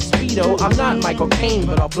 rides in the Speedo. I'm not Michael Caine,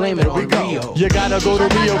 but I'll blame it on Rio. You gotta go to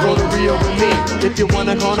Rio with me. If you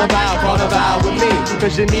wanna carnival with me.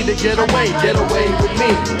 Cause you need to get away with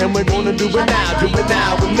me. And we're gonna do it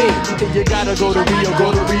now with me. You gotta go to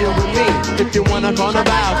Rio with me. If you wanna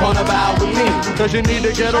carnival with me. Cause you need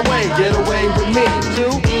to get away with me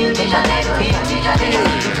too. Rio de Janeiro, Rio de Janeiro.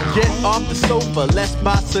 off the sofa, let's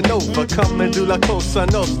bossa nova. Come and do la cosa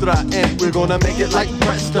nostra, and we're gonna make it like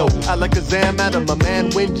presto. Alakazam, Adam, a man,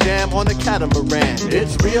 wind jam on a catamaran.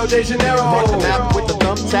 It's Rio de Janeiro. Mark the map with the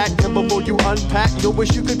thumbtack, and before you unpack, you'll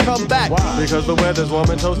wish you could come back. Why? Because the weather's warm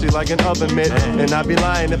and toasty like an oven mitt. And I'd be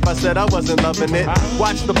lying if I said I wasn't loving it.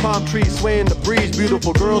 Watch the palm trees sway in the breeze.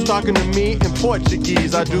 Beautiful girls talking to me in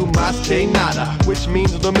Portuguese. I do mas que nada, which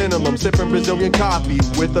means the minimum. Sipping Brazilian coffee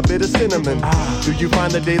with a bit of cinnamon. Do you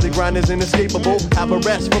find the daily grind is inescapable? Have a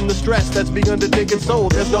rest from the stress that's begun to take its soul.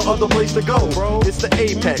 There's no other place to go, bro. It's the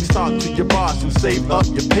apex. Talk to your boss and save up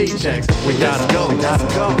your paychecks. We gotta go, let's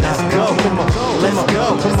go, let's go, come on, let's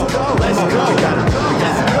go, come on, let's go, we gotta go,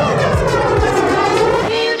 let's go, let's go, let's go.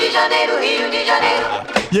 Rio de Janeiro, Rio de Janeiro.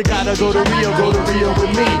 You gotta go to Rio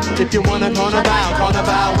with me. If you wanna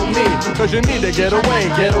carnival with me. Cause you need to get away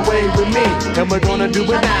with me. And we're gonna do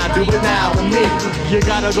it now with me. You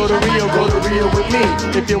gotta go to Rio with me.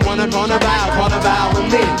 If you wanna carnival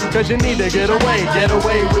with me. Cause you need to get away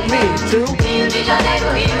with me too. Rio de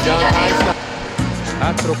Janeiro, Rio de Janeiro.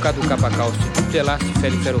 A trocado capacalci, tutte elasti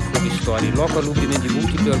ferifero story, loco alubine di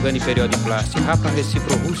multiple organi periodi plasti, rapa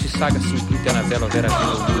recipro russi, saga simplita na vela vera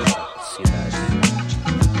cidade.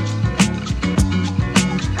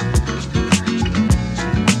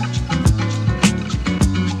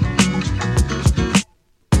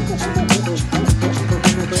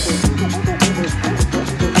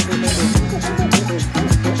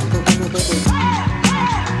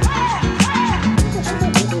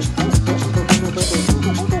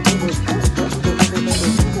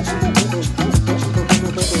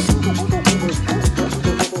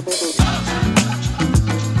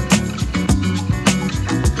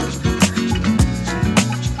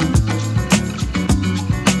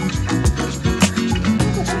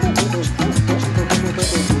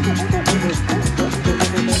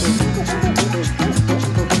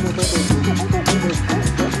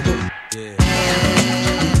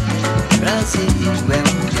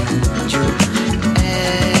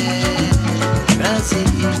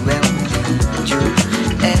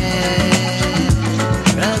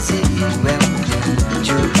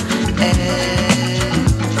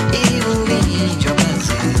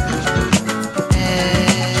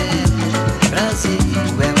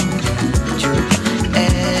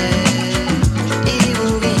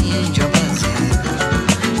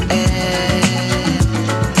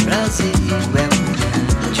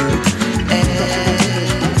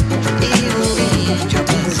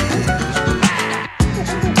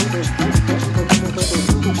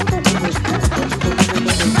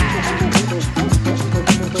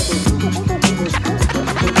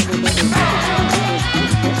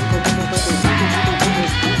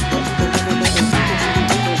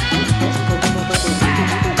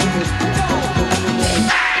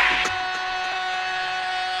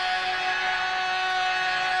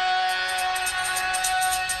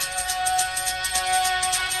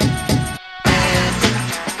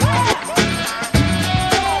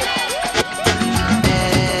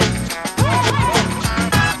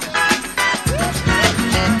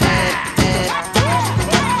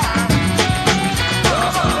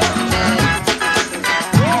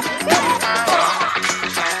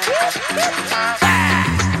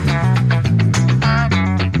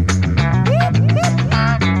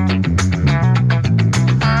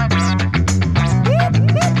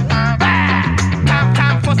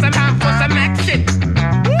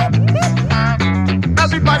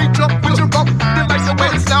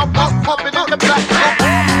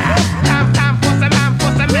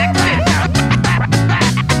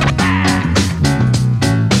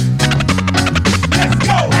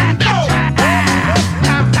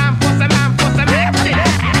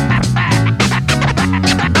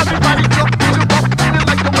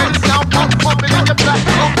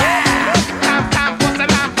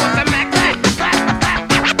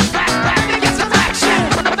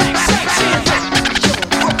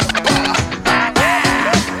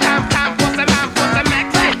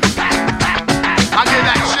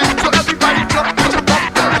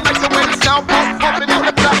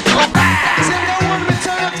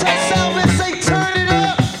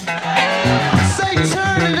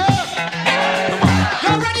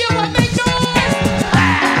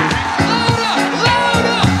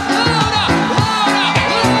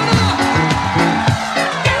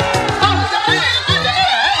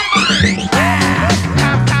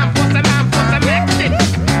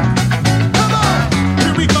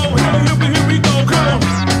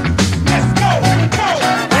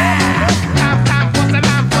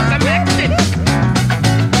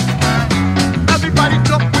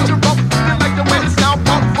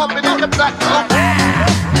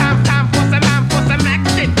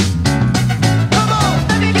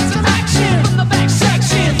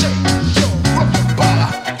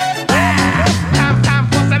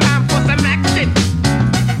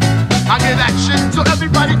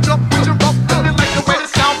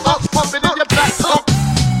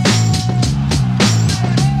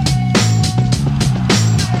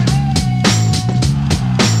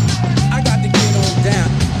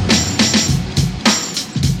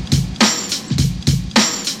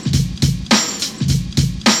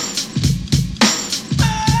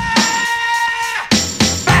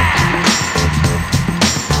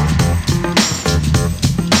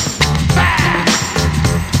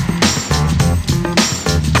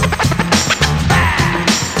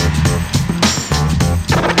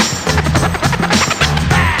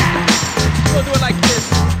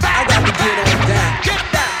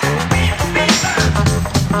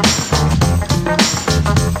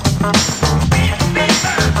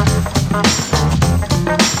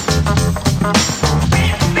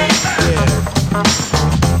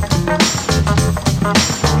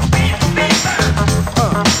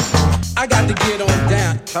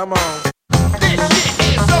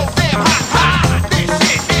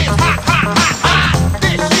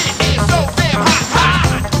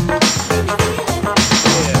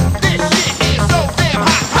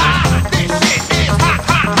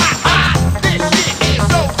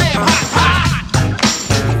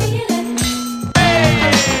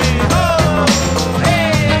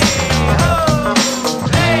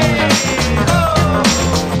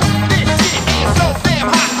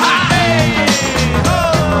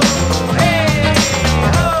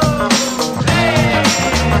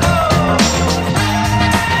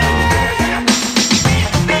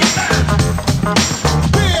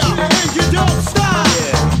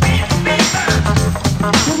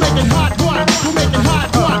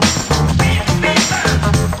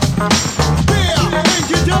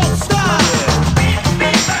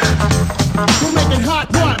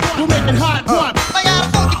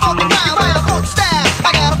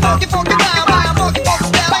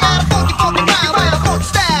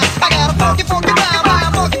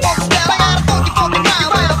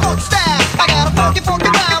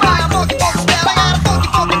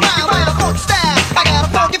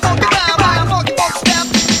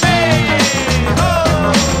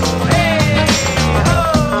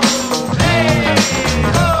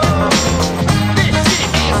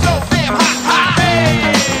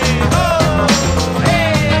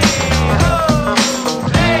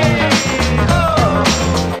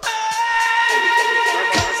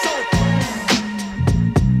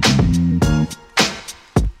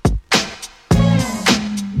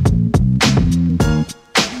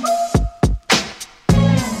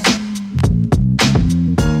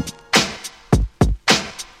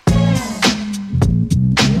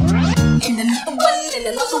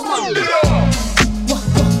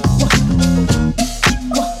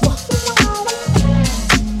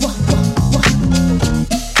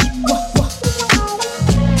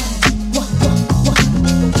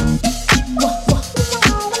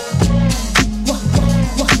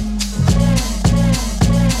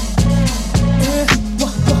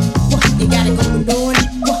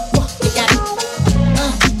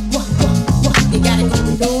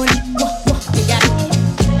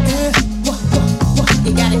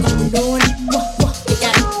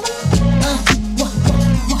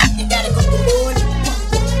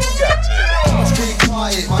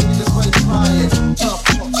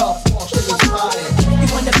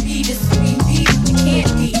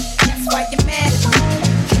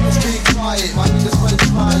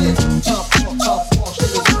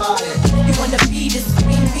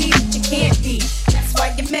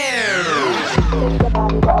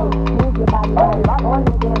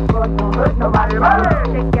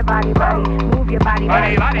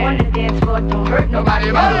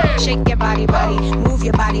 Dance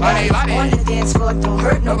floor,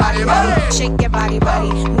 don't hurt nobody. Shake your body, body,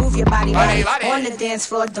 move your body, body. On the dance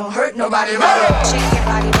floor, don't hurt nobody.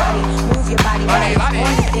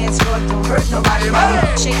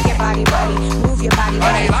 Shake your body, body, move your body,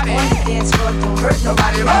 body. On the dance floor, don't hurt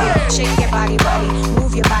nobody. Shake your body, body,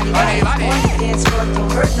 move your body, body. On the dance floor,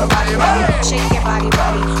 don't hurt nobody. Shake your body,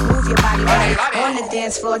 body, move your body, body. On the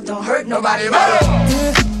dance floor, don't hurt nobody. You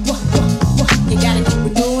gotta keep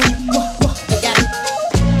it going. You gotta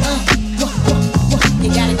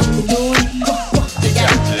keep it going.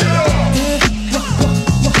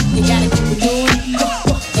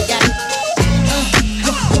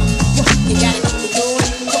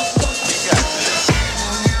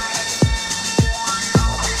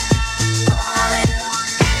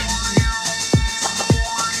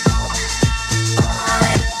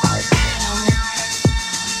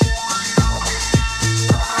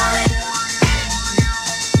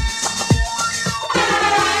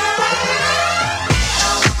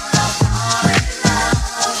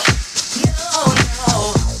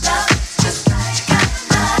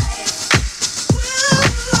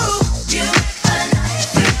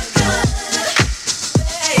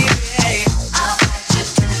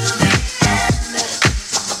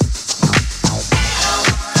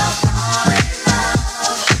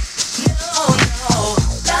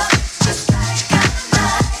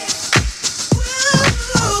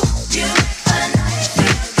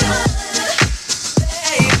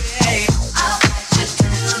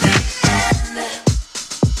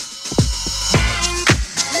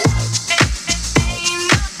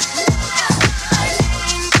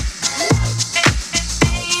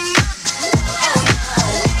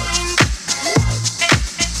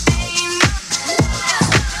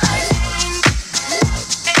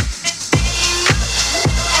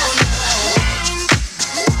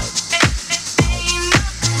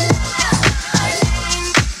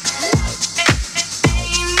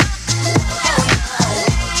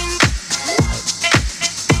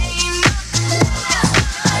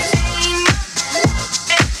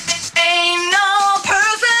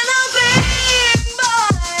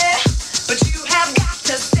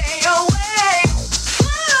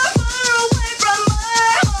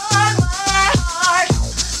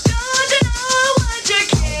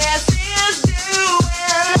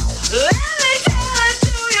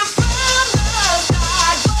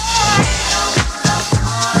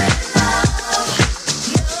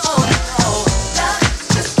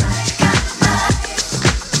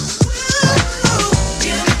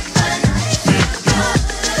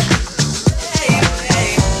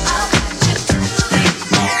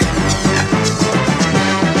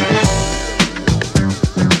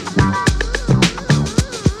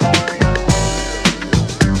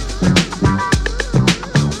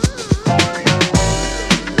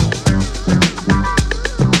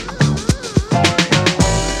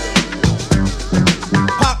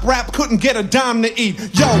 Get a dime to eat.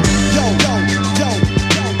 Yo, yo, yo, yo.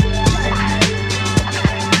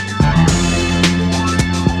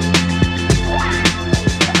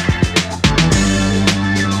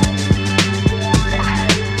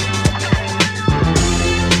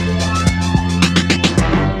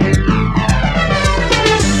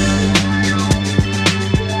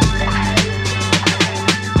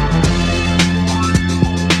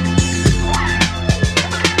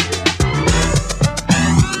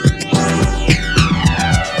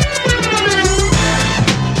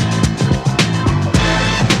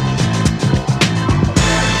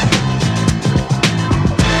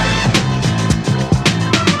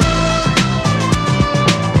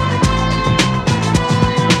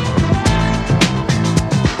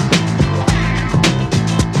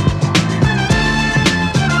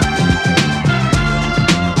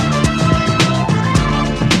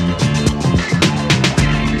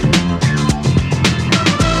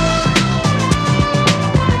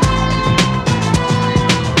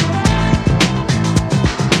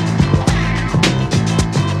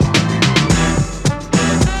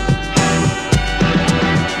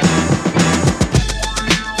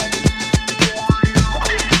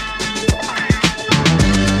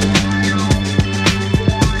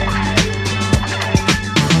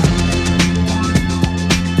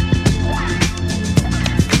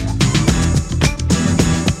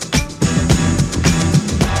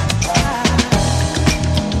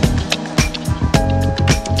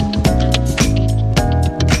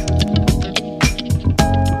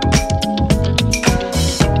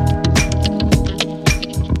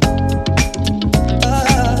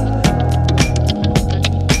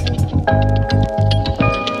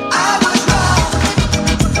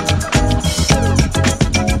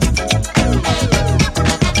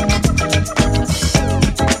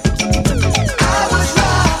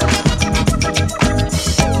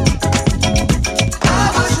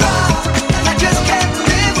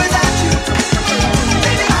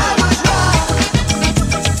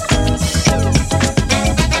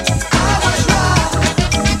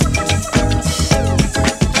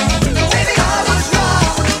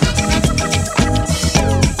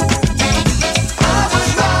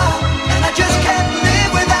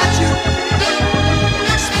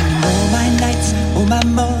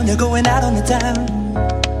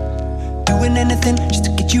 anything just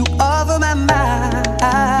to get you over my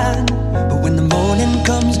mind. But when the morning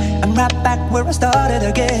comes, I'm right back where I started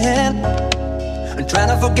again. And trying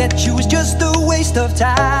to forget you is just a waste of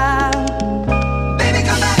time. Baby,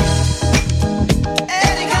 come back.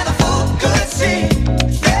 Any kind of fool could see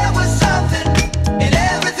there was something in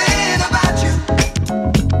everything about you.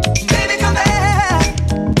 Baby, come back.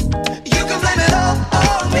 You can blame it all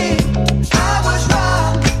on me. I was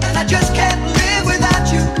wrong, and I just can't live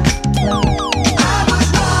without you. I was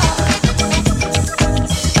wrong.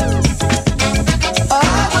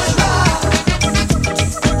 I was wrong.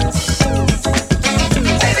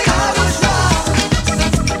 Baby, I was wrong.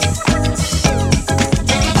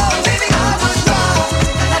 Oh, baby, I was wrong,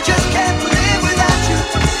 and I just can't live without you.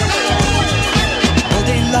 All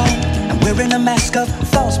day long, I'm wearing a mask of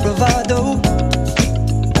false bravado,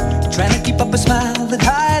 trying to keep up a smile that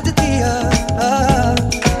hides a tear.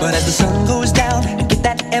 But as the sun goes down, I get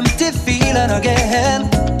that empty feeling again.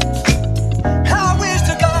 I wish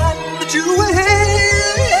to God that you were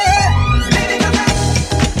here. Baby, come back.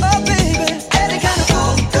 Oh, baby, any kind of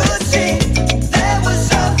fool could see there was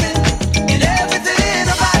something in everything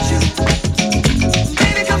about you.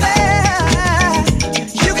 Baby, come back.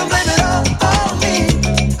 You can blame it all on me.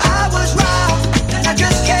 I was wrong, and I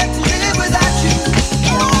just can't live without you.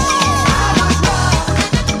 I was wrong.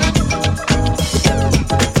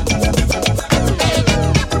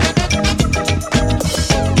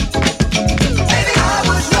 Baby, I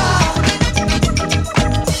was wrong.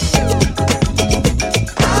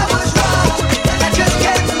 I was wrong, and I just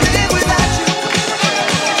can't live without you.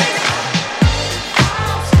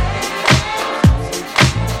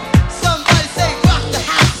 Somebody say rock the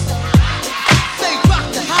house. Say rock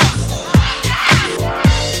the house.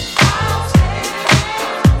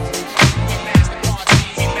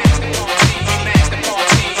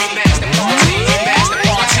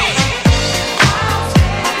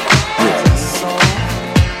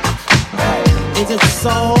 Is it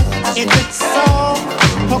so? Is it so?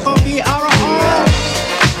 Coco be our home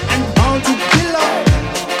and bound to kill us.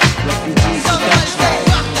 Refugees Somebody say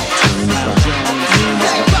rock the house.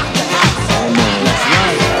 Say rock the house.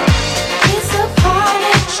 It's a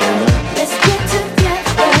party. Let's get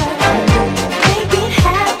together. Make it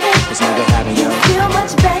happen. You feel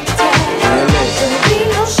much better. We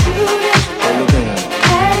don't shoot it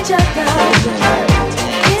at each other.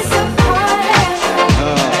 It's a party.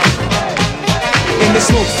 In the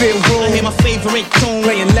smoke-filled room, I hear my favorite tune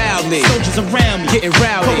playing loudly. Soldiers around me, getting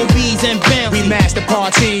rowdy. Couple bees and bounty. We master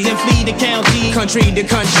parties and flee the county, country to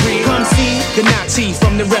country. Come see the Nazi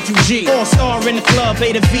from the refugee. 4-star in the club,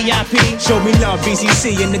 A to VIP. Show me love,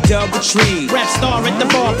 BCC in the double tree. Rap star at the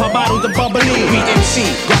bar, pop bottles of bubbly. We MC,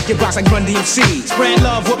 rock your box like Run DMC. Spread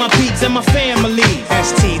love with my peeps and my family.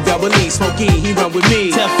 ST-double-E, Smokey, he run with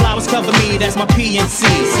me. Tell Flowers cover me, that's my PNC.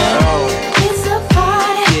 It's a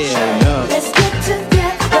party. Let's get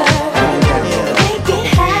together. Make it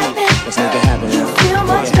happen. You feel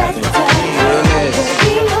much better.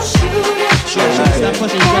 We don't shoot it at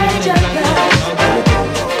each other.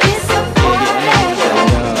 It's a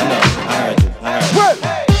Well,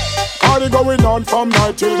 party going on from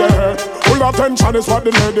night till day. Full attention is what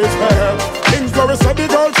the ladies pay. Things where we said the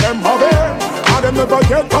girls them have it, and them never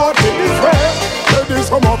get caught in this way. Ladies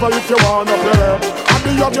come over if you wanna play, and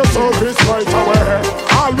be at your service right away.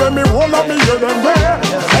 All when me roll up me hear them there.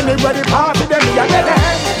 Anybody party them me a get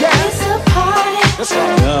there. Yeah. It's a party.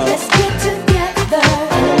 Let's get together.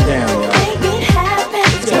 Make it happen.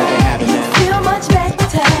 You feel much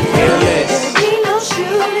better. We don't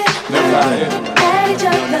shoot it at each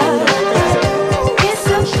other. It's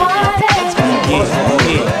a party.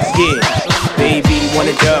 Yeah. Baby,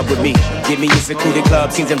 wanna dub with me. Give me a secluded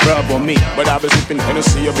club, scenes and rub on me. But I was sipping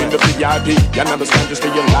Hennessy up in the VIP. Y'all never stand to stay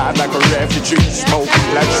alive like a refugee.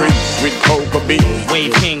 Smoking like trees with coca beans.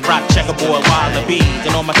 Wave King, rock checkerboard, wallabies.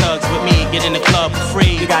 And all my thugs with me, get in the club for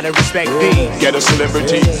free. You gotta respect these. Get a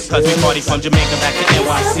celebrity. Cause we party from Jamaica back to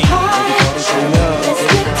NYC. Let's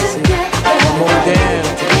get together. Come on down.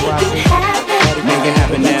 Make it happen. Make it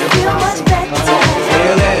happen now. Feel much better.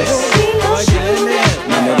 Feel this. We don't shoot it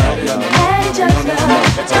at each other.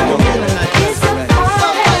 It's a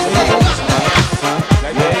party.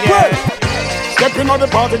 Stepping on the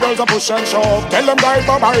party, girls are push and shove. Tell them guys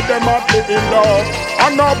behind them not living love.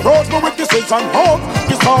 And now approach me with kisses and hugs.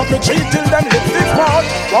 Kiss off me cheek till them lips is smart.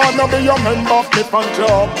 Wanna be a member of me fan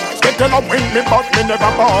club. Still up with me but me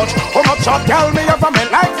never budge. How much shot girl me ever me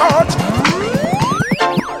like much.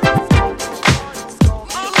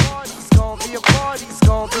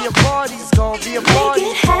 Make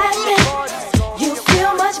it happen. You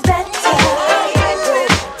feel much better.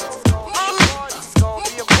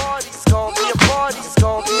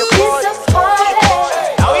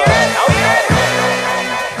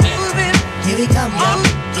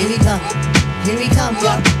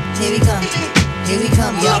 Here we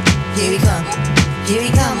come, yo. Here we come. Here we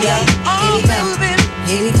come, yo. Here we come.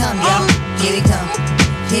 Here we come, yo. Here we come.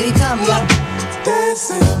 Here we come, yo.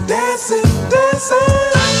 Dancing, dancing, dancing.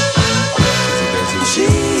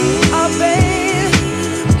 Oh, baby,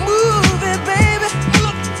 move it, baby.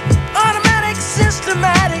 Automatic,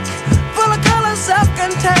 systematic, full of color,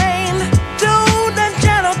 self-contained, tuned and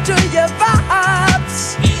channeled to your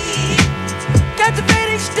vibes.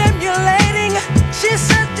 Captivating, stimulating. She's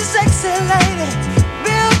such a sexy lady,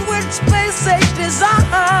 built with space-age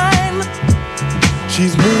design.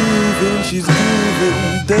 She's moving,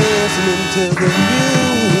 dancing until the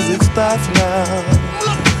music starts now.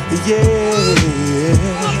 Yeah.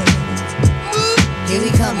 Here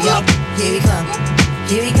we come, yo. Here we come.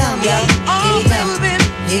 Here we come, yo. Here we come.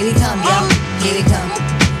 Here we come, yo. Here we come.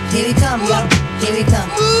 Here we come, yo. Here we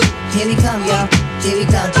come. Here we come, yo. Here we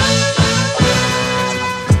come.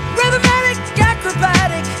 Rhythmatic,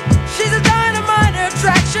 acrobatic. She's a dynamite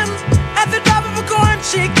attraction. At the top of a coin,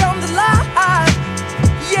 she comes alive.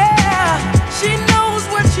 Yeah, she knows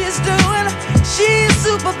what she's doing. She's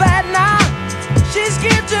super bad now. She's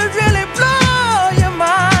geared to really blow your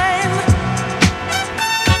mind.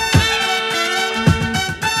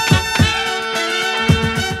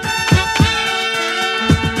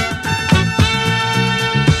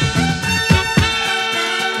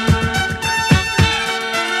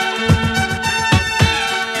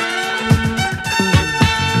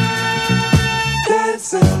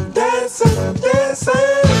 Dancing, dancing,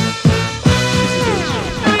 dancing.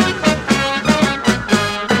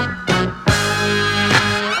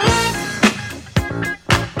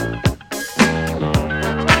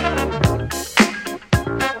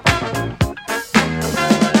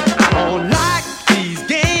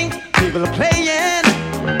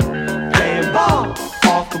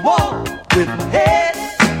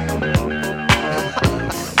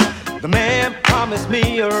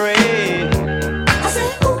 Me a raise.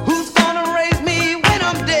 Who's gonna raise me when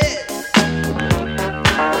I'm dead?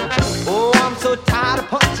 Oh, I'm so tired of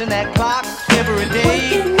punching that clock every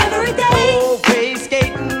day. Always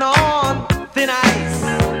skating on thin ice.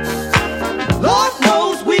 Lord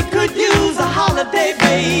knows we could use a holiday,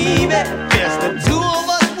 baby. Just the two of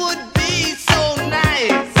us would be so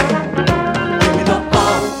nice. Give me the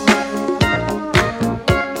ball.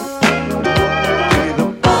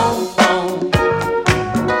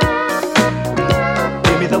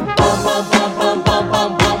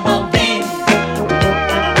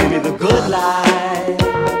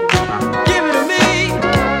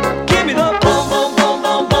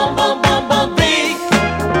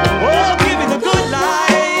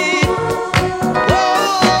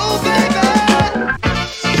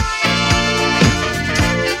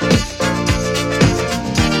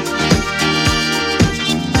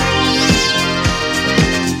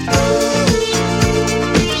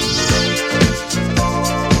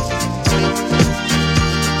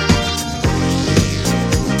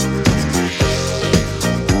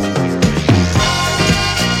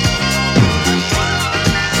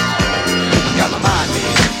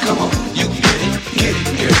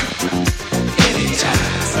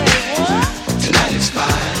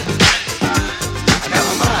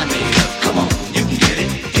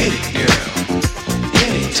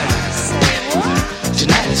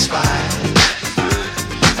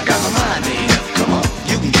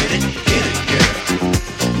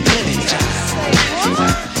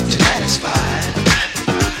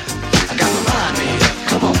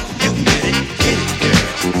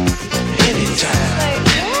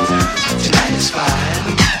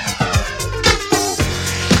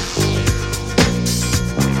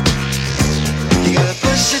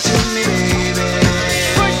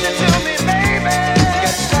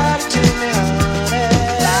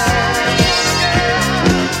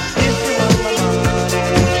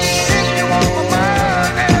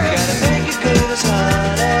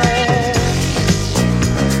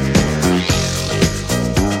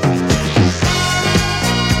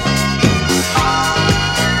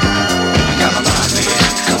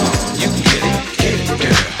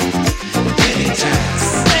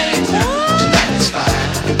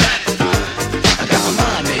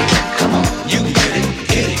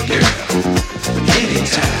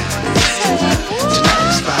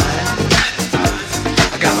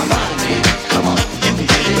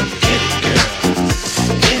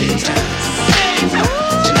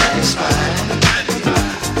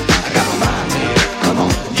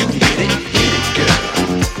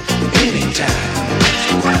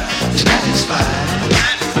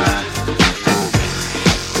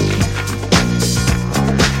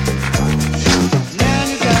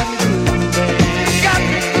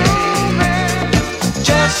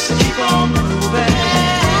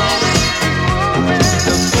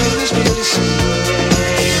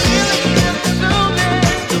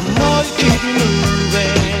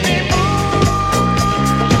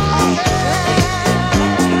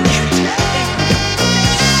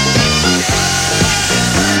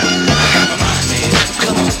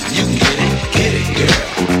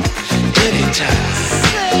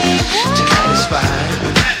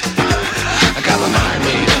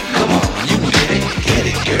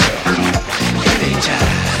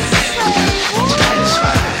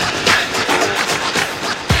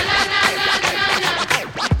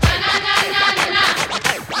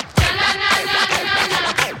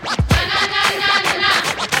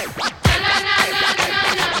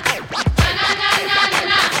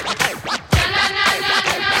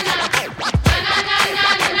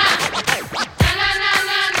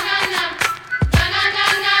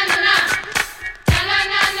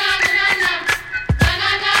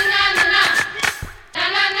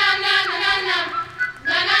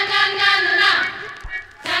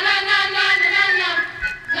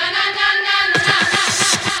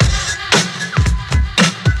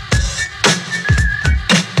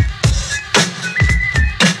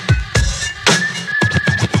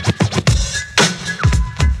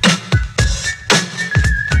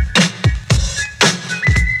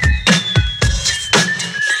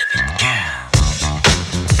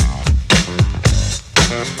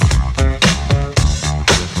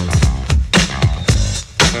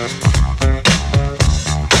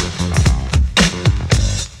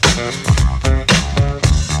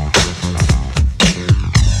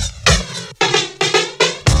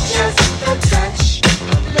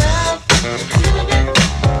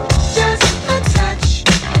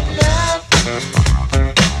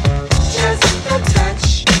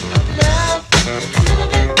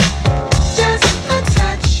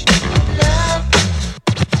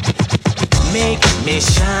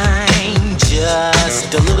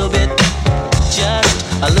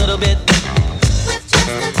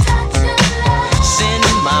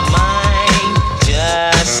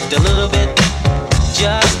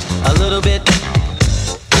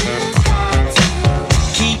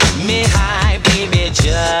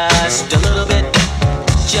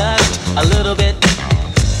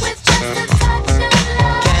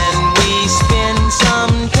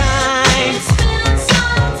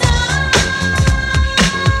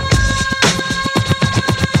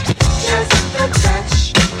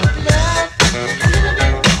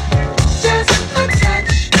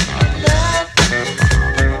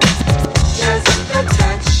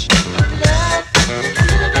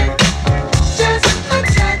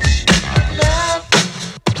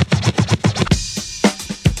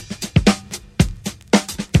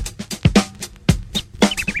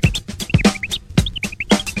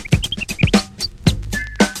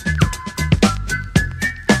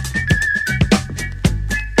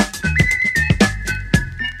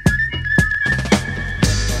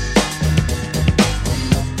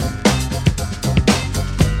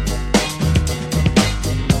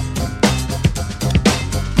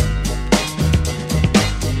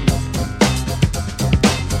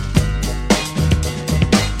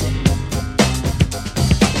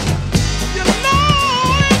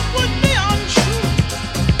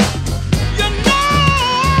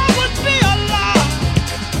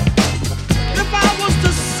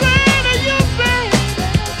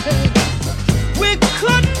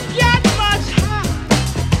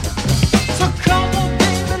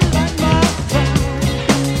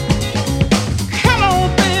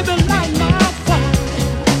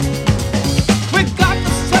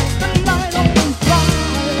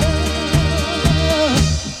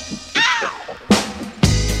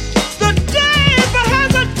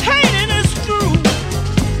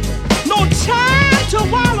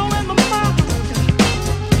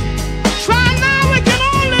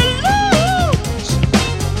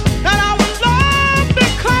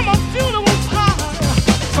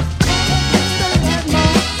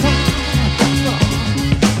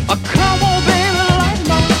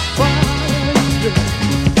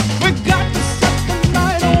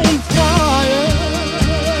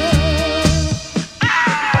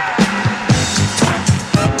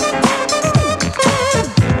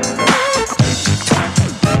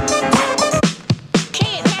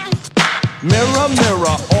 a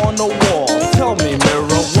mirror on the wall. Tell me,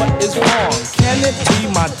 mirror, what is wrong? Can it be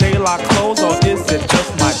my De La clothes or is it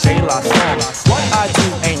just my De La song? What I do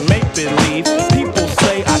ain't make-believe. People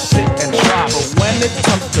say I sit and try, but when it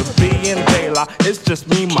comes to being De La, it's just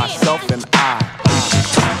me, myself, and I.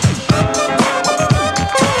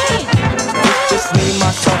 It's just me,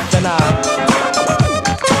 myself, and I.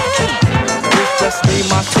 It's just me,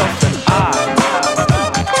 myself, and I.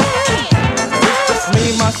 It's just me,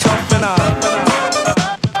 myself, and I.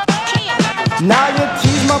 Now you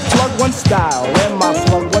tease my plug one style and my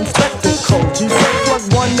plug one spectacles. You say plug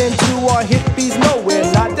 1 and 2 are hippies nowhere,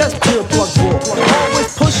 not that's pure plug bull.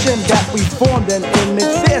 Always pushing that we formed an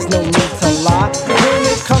image, there's no need to lie. When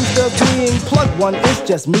it comes to being plug 1, it's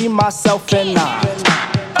just me, myself, and I.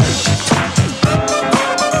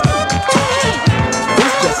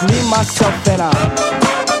 It's just me, myself, and I.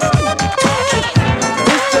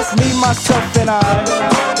 It's just me, myself, and I.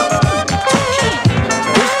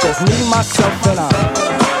 Just me, myself, and I.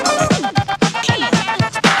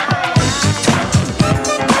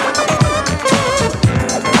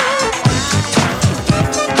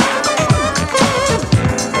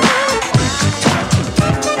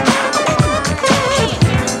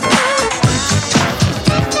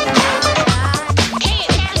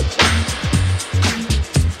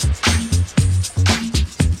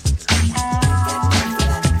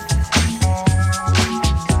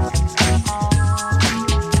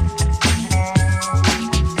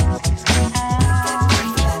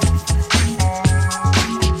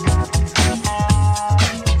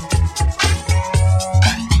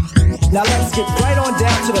 Now let's get right on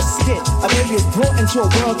down to the skit. A baby is brought into a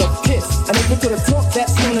world of piss. And if we could have talked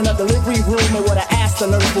that soon in a delivery room, it would have asked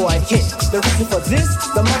the nurse for a hit. The reason for this,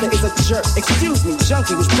 the mother is a jerk. Excuse me,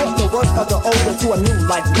 junkie was brought the work of the older to a new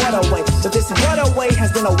life. What a way. But this what a way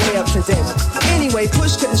has been a way up to date. Anyway,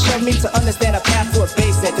 push couldn't shove me to understand a path to a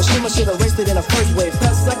base set. The shimmer should have raced it in a first wave.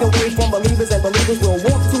 Plus second wave from believers, and believers will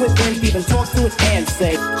walk to it, then even talk to it and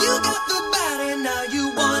say, you got the body, now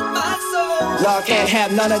you want my soul. Y'all can't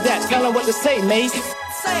have none of that. Tell them what to say, mate.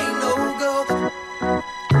 Say no go.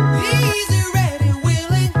 Easy, ready,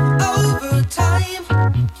 willing, overtime.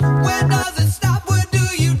 Where does it stop? Where do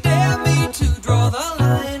you dare me to draw the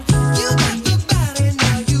line? You got the body,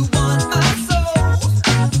 now you want my soul.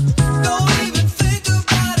 Don't even think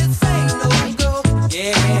about it, say no go.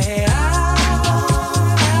 Yeah,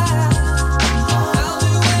 I'll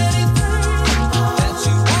do anything that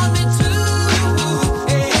you want me to.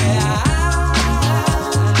 Yeah,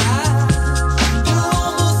 do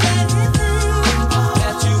almost anything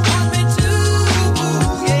that you want me to.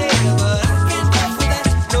 Yeah, but I can't go for that.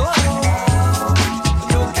 No,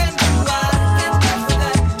 no can do. I can't go for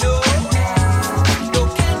that. No,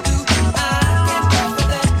 no can do. I can't go for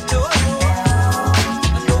that. No,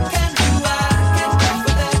 no can do. I can't go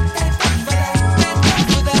for that.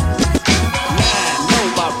 No,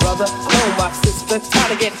 my brother, no, my sister, try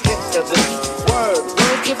to get into this. Word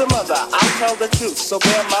to the mother, I'll tell the truth, so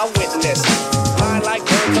bear my witness. Flying like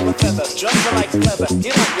birds of a feather, dressed like leather,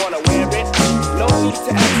 you don't wanna wear it. No need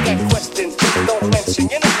to ask that question, just don't mention,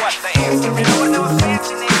 you know what the answer is. No, I never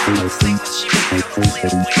fancy name, I'm sleep when she make up a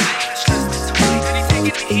clean way, baby, stress me to play, anything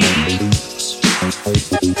in the heat.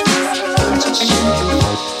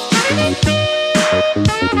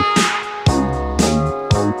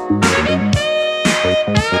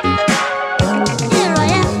 Here I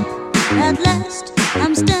am, at last,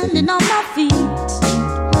 I'm standing on my feet.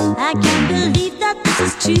 I can't believe that this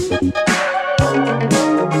is true.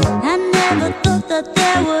 I never thought that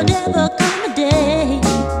there would ever come a day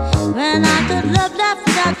when I could love life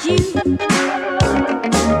without you.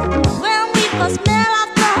 When we first met, I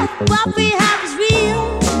thought what we had was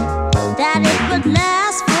real, that it would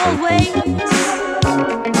last for always.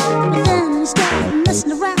 But then you started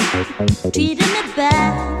messing around, treating me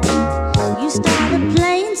bad. You started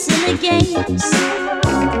playing silly games.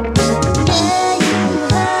 Yeah, you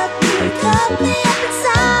hurt me, cut me up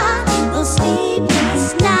inside. Those sleepless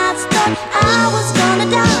nights thought I was gonna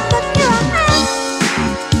die, but here I am.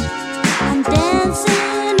 I'm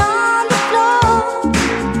dancing on the floor.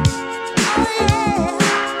 Oh yeah,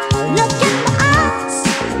 look in my eyes.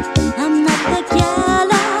 I'm not the girl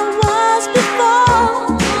I was before.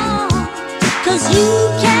 'Cause you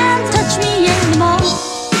can't touch me anymore.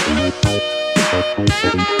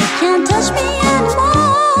 Can't touch me anymore.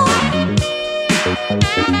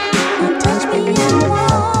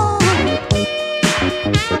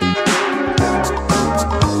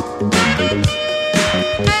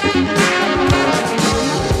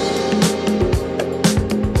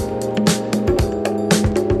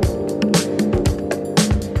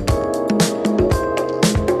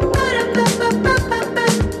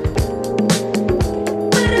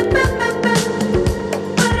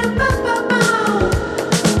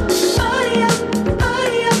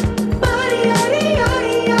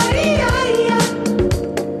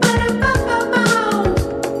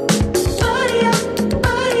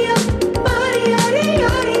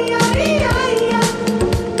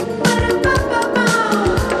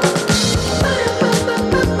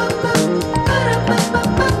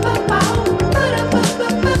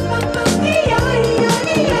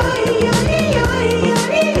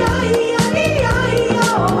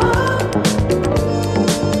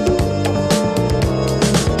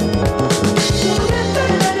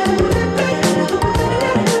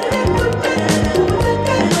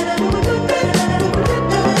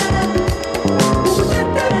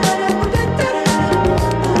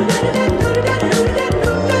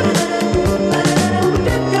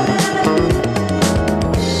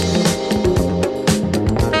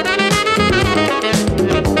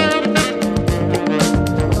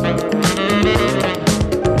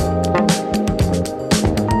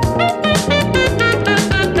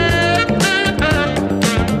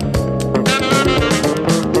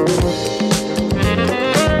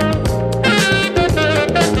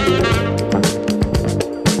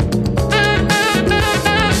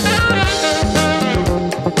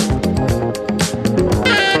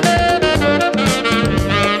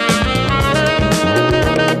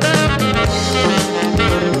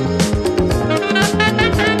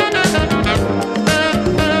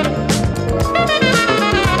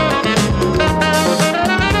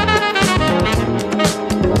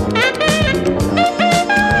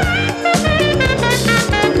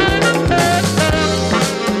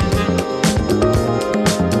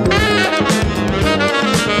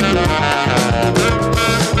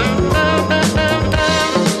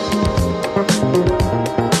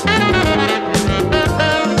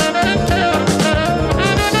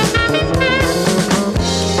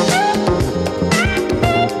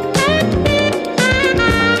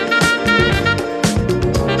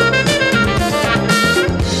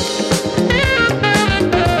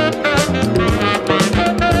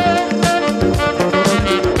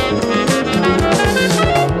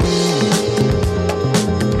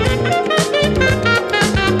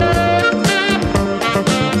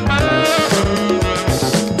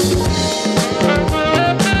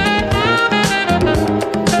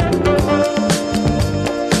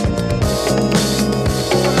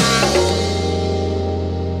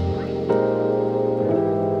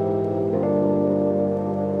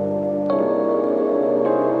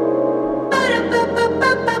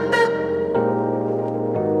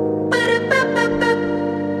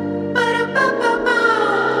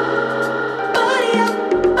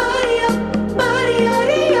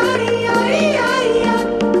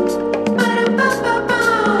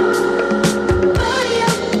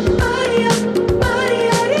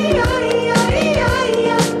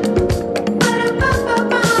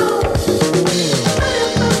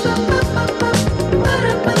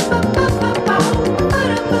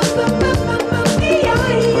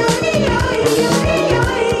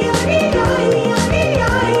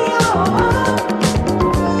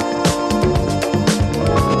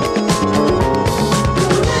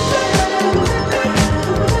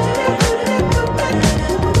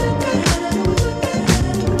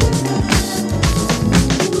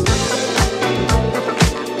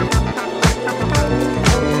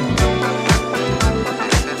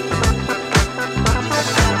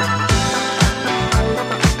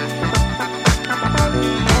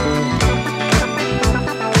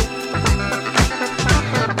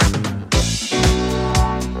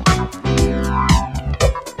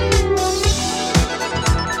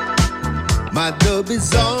 love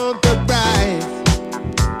is on the rise.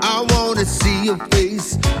 I wanna see your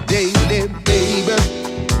face daily, baby.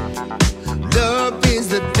 Love is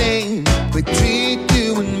the thing between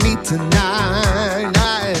you and me tonight.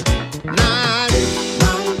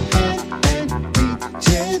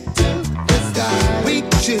 We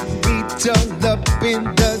should reach all up in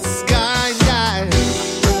the sky.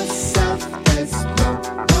 The south has no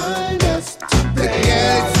one else to blame. The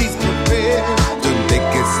galaxy's prepared to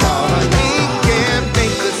make it start. We can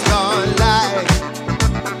make a starlight.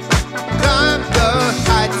 Climb the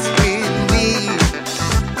heights with me.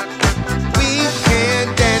 We can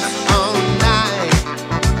dance all night,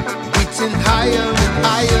 reaching higher and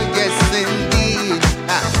higher. Yes, indeed.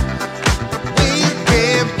 We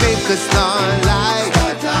can make a starlight.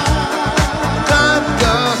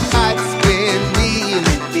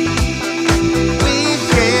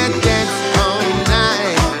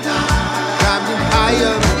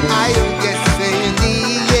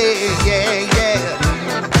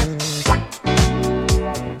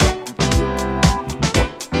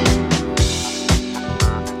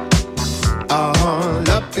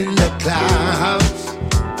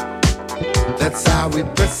 That's how we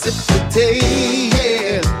precipitate,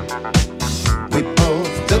 yeah. We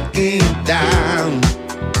both looking down.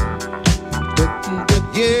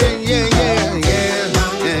 Yeah, yeah, yeah, yeah,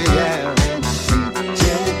 yeah,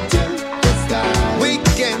 yeah. We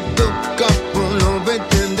can look up all over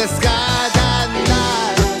in the sky.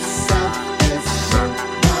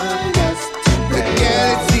 The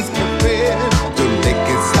galaxy's prepared to make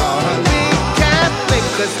it start. We can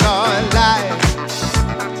make a starlight.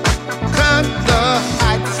 The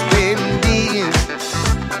heights indeed.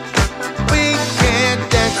 We can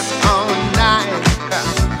dance all night,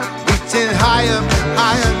 reaching higher,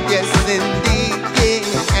 higher, yes indeed.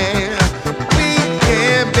 Yeah. We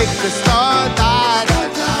can make the starlight.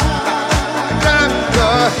 Climb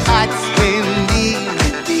the heights indeed.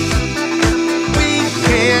 We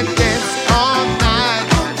can dance all night,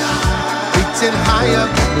 reaching higher,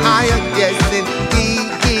 higher, yes indeed.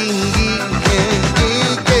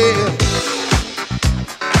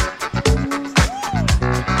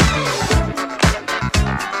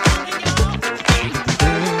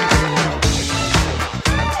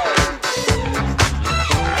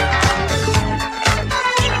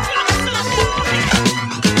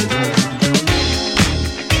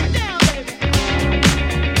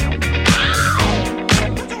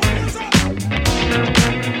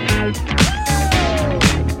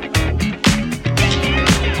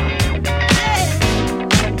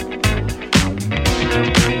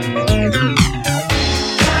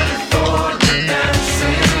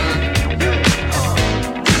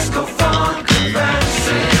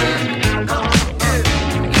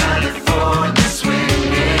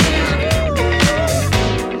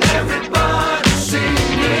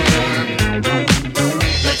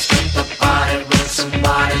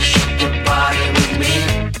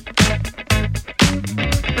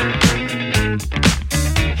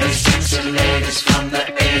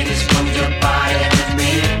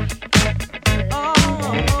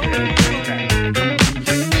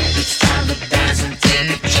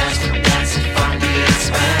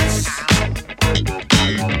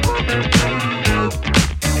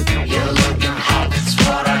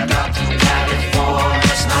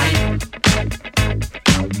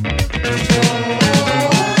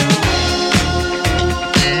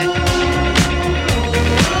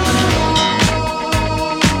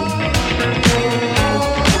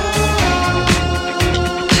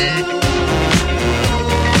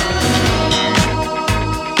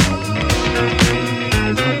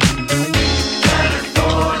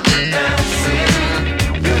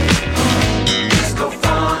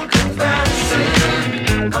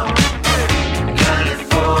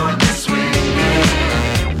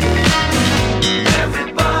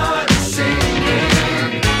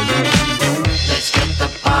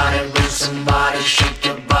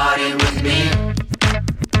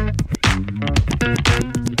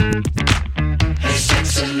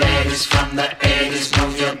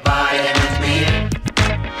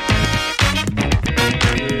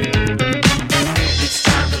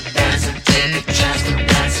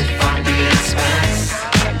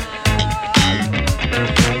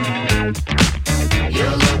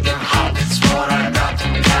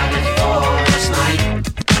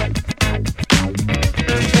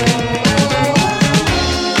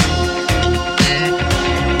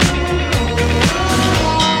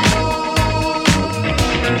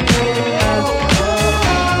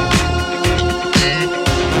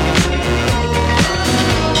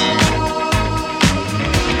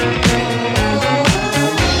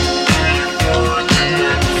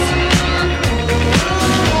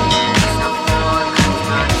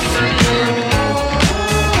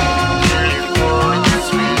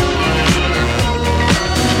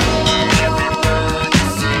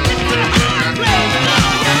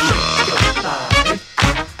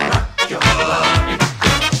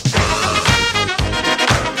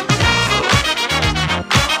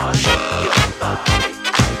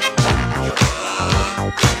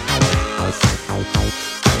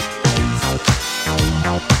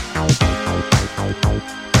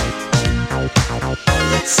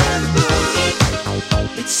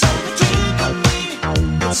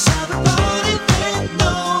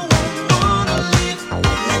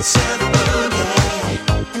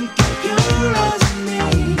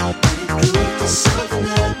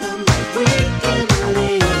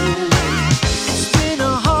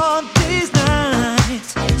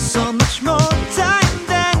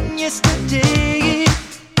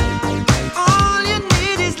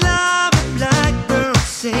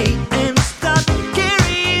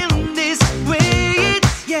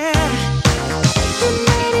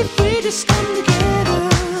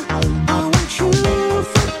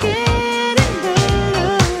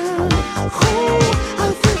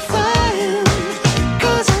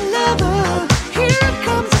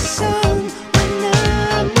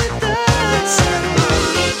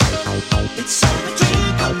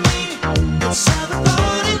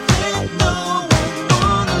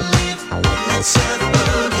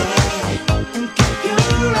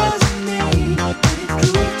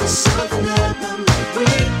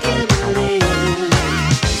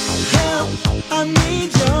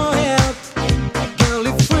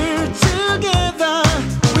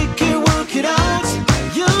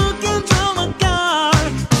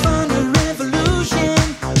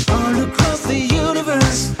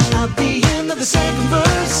 the second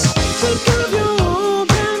verse. Take off your old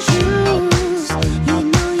brown shoes. You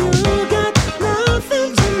know you got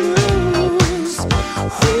nothing to lose.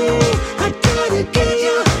 Ooh, I gotta get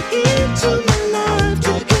you into my life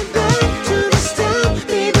to get back to the start.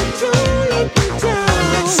 Baby, don't let me down.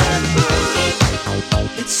 Let's have a party.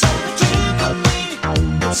 Let's have a drink on me.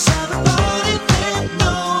 Let's have a party that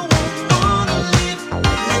no one wanna leave.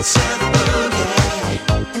 Let's have a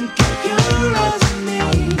boogie and keep your eyes on me.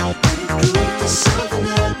 Let it groove to something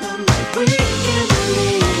that we can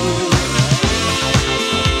believe.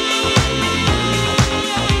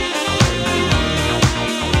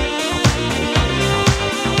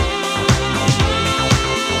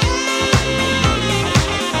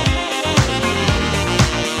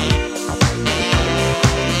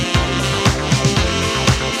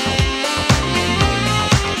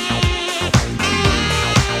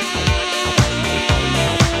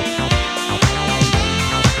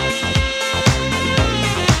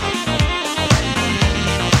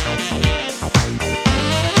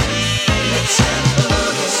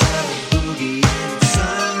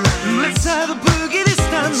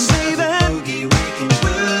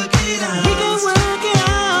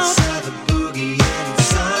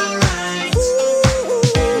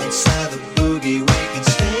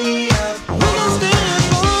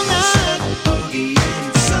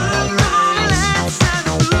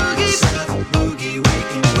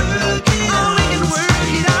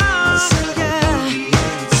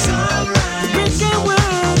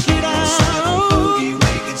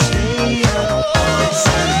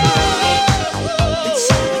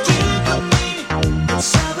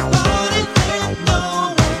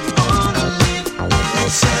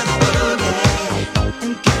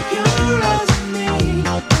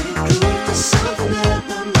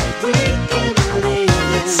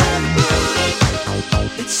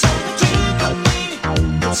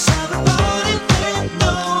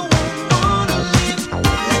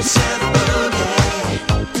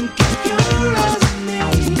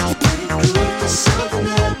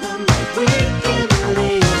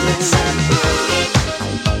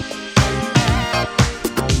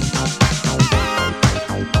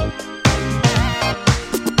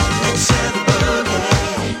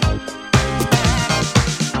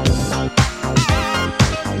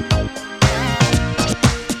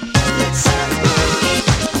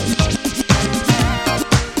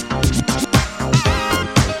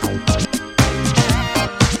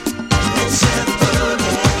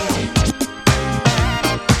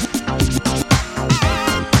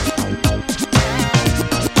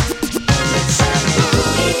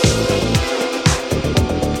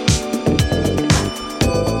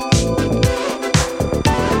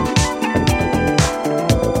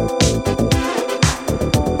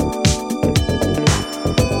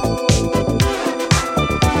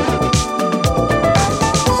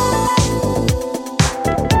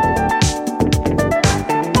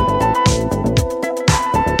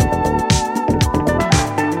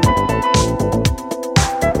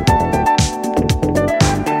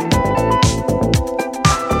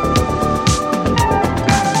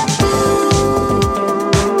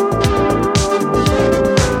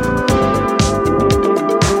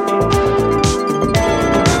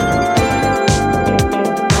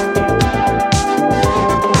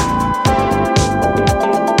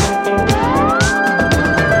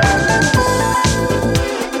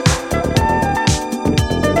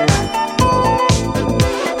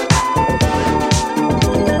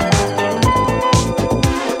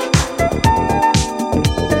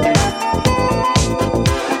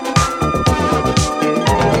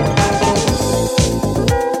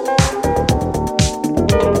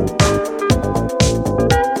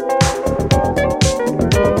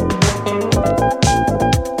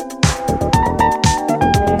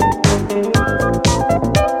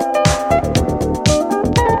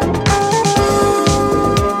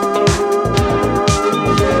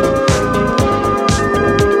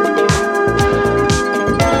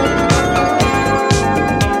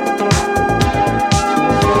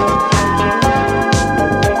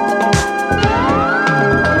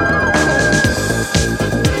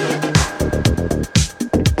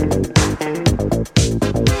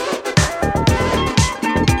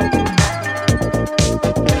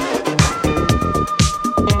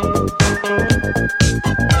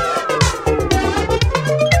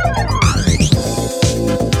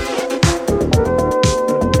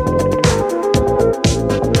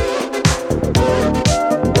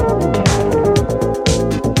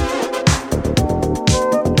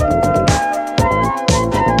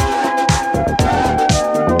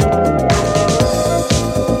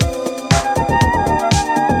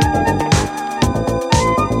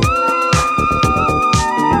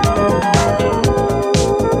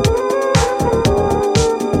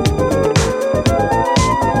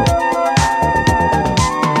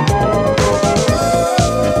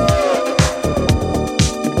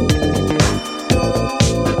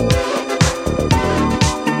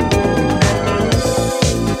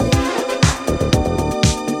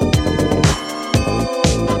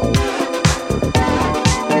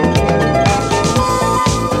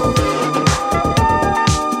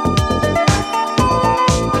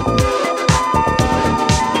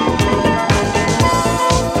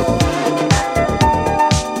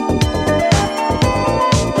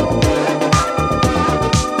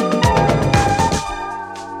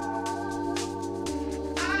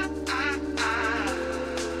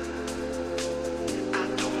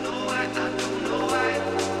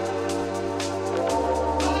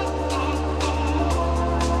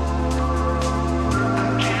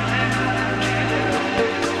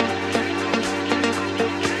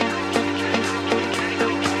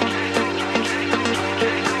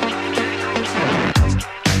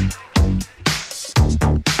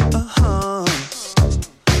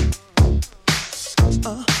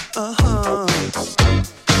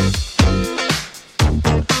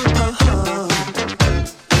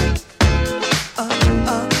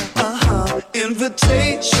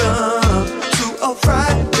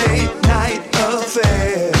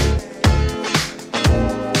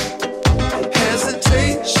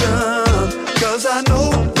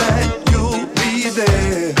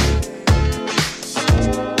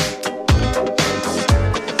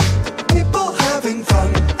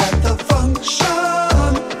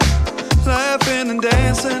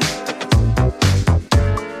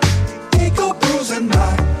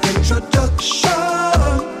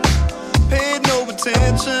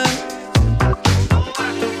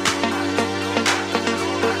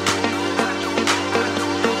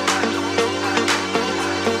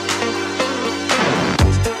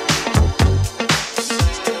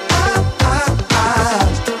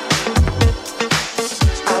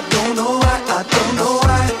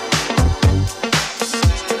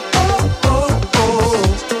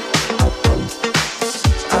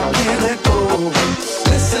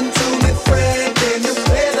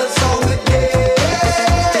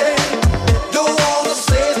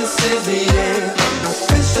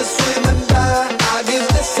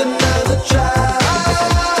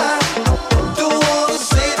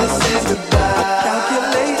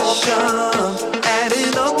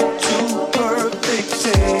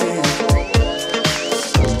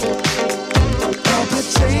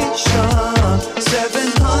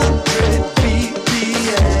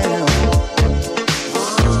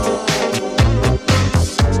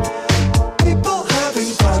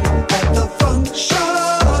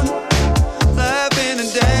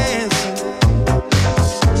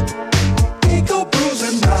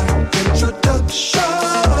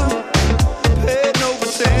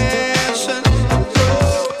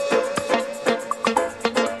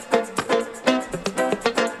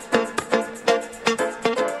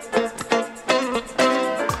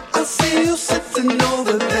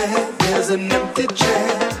 an empty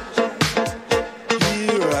chair.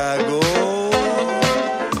 Here I go.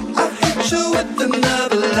 I hit you with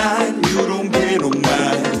another line. You don't pay no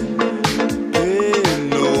mind. Pay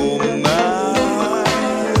no mind.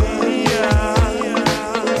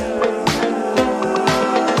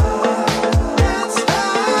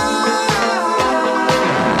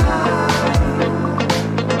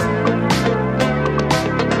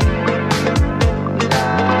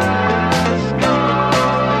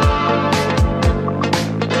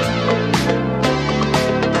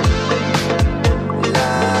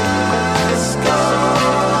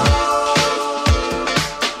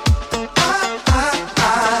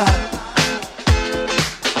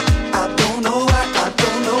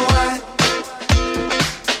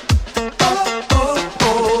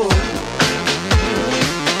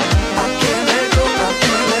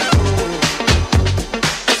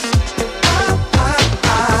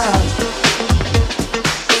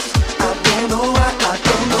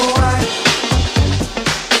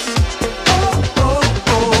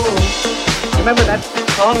 Remember that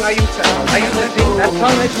song I used to sing? That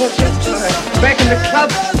song I taught you back in the club.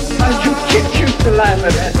 You kids used to laugh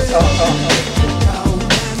at that song.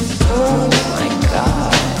 Oh my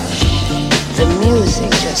gosh, the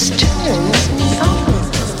music just turns me on.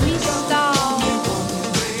 We stop,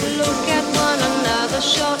 look at one another,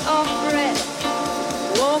 short of breath,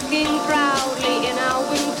 walking proudly in our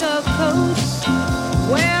winter coats,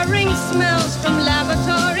 wearing smells from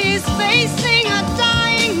laboratories, facing a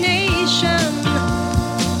dying nation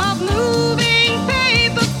of moving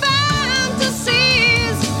paper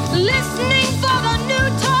fantasies, listening for the new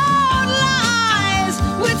told lies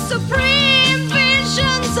with supreme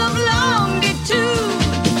visions of longitude.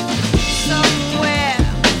 Somewhere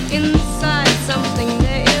inside something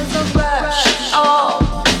there is a rush of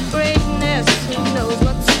greatness. Who knows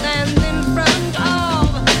what stands in front of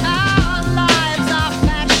our lives, our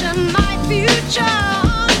passion, my future.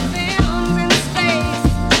 Films in space,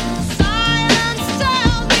 silence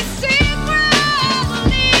tells me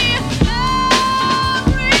secretly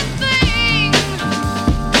everything.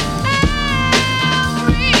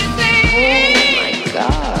 Oh my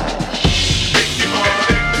gosh.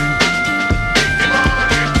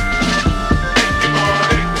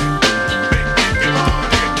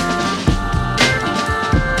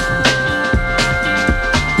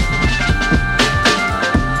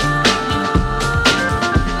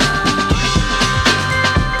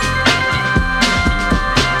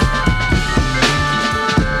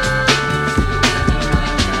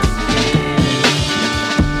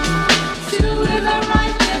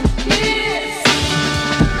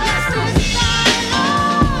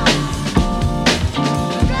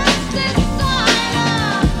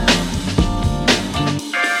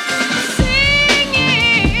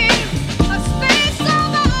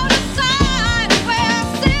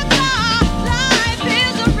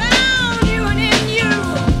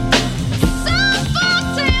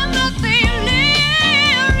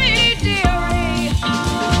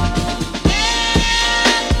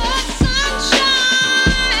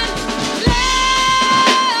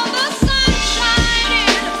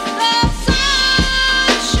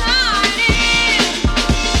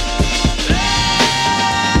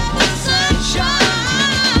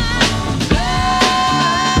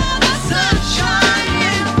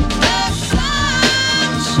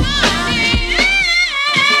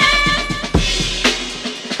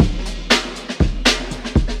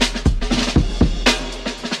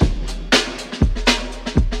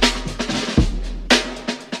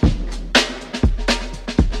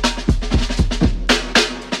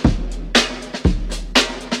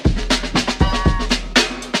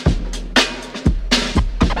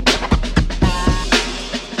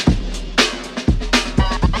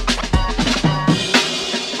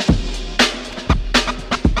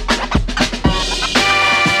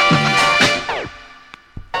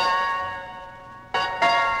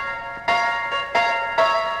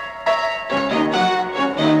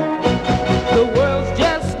 The world's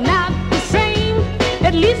just not the same,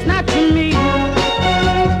 at least not to me.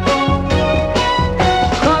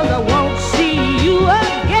 'Cause I won't see you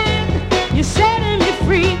again, you're setting me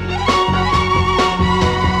free.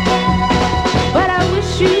 But I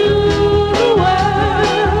wish you the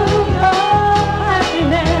world of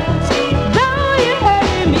happiness. Though you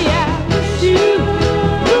hurt me, I wish you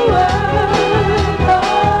the world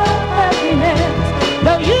of happiness.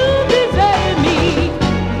 Though you deserve me,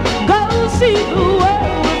 go see the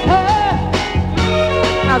world with her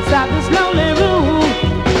outside this lonely room.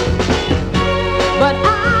 But I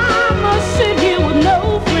must sit here with no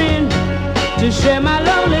friend to share my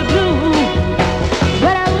lonely blue.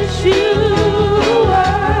 But I wish you the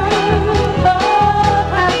world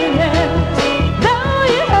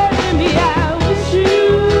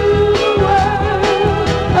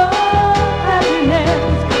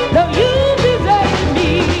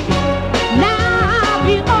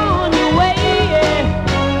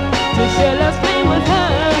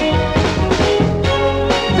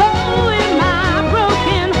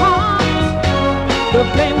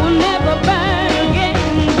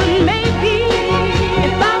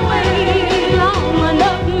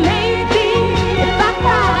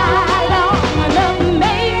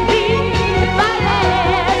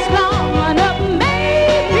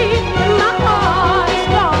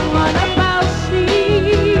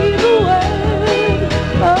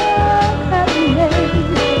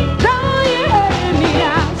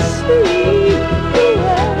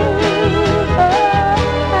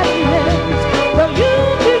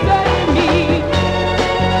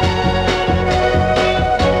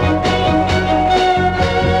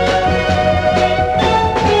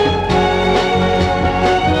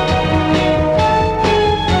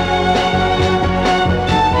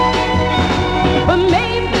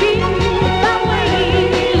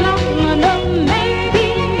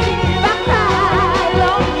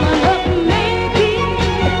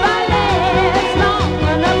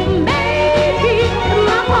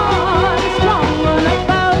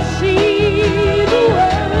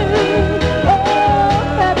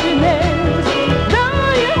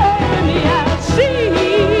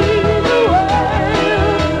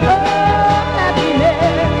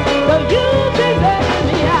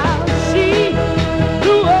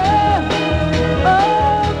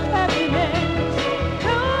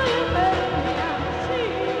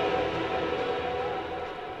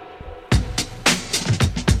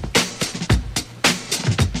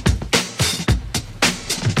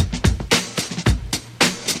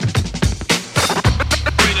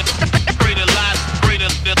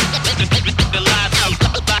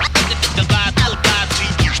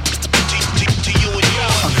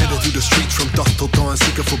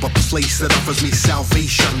offers me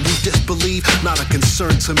salvation. You disbelieve, not a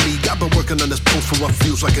concern to me. I've been working on this post for what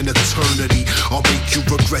feels like an eternity. I'll make you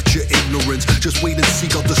regret your ignorance. Just wait and see,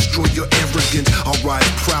 I'll destroy your arrogance. I'll rise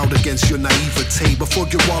proud against your naivete. Before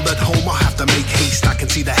you're all at home, I'll have to make haste. I can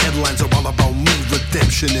see the headlines are all about me,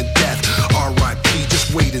 redemption and death. R.I.P.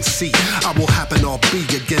 Just wait and see. I will happen, I'll be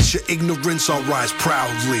against your ignorance. I'll rise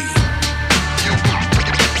proudly.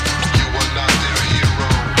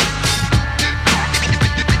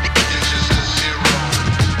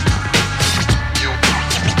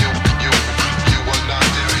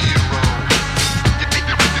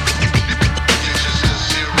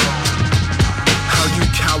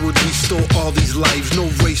 All these lives, no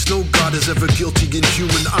race, no God is ever guilty in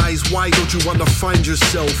human eyes. Why don't you wanna find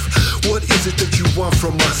yourself? What is it that you want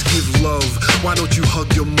from us? Give love. Why don't you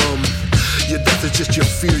hug your mom? Your death is just your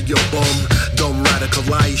fear, your bum. Dumb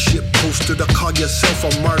radicalized shit poster to call yourself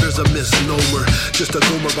a martyr's a misnomer. Just a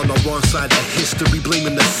gomer on the wrong side of history,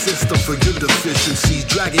 blaming the system for your deficiencies,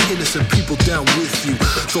 dragging innocent people down with you.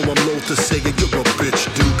 So I'm loath to say that you're a bitch,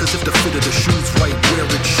 dude. Cause if the fit of the shoe's right, wear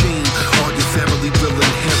it. Shame all your family will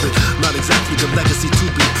inherit. Not exactly the legacy to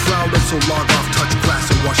be proud of. So log off, touch grass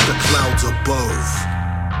and watch the clouds above.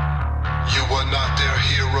 You were not there.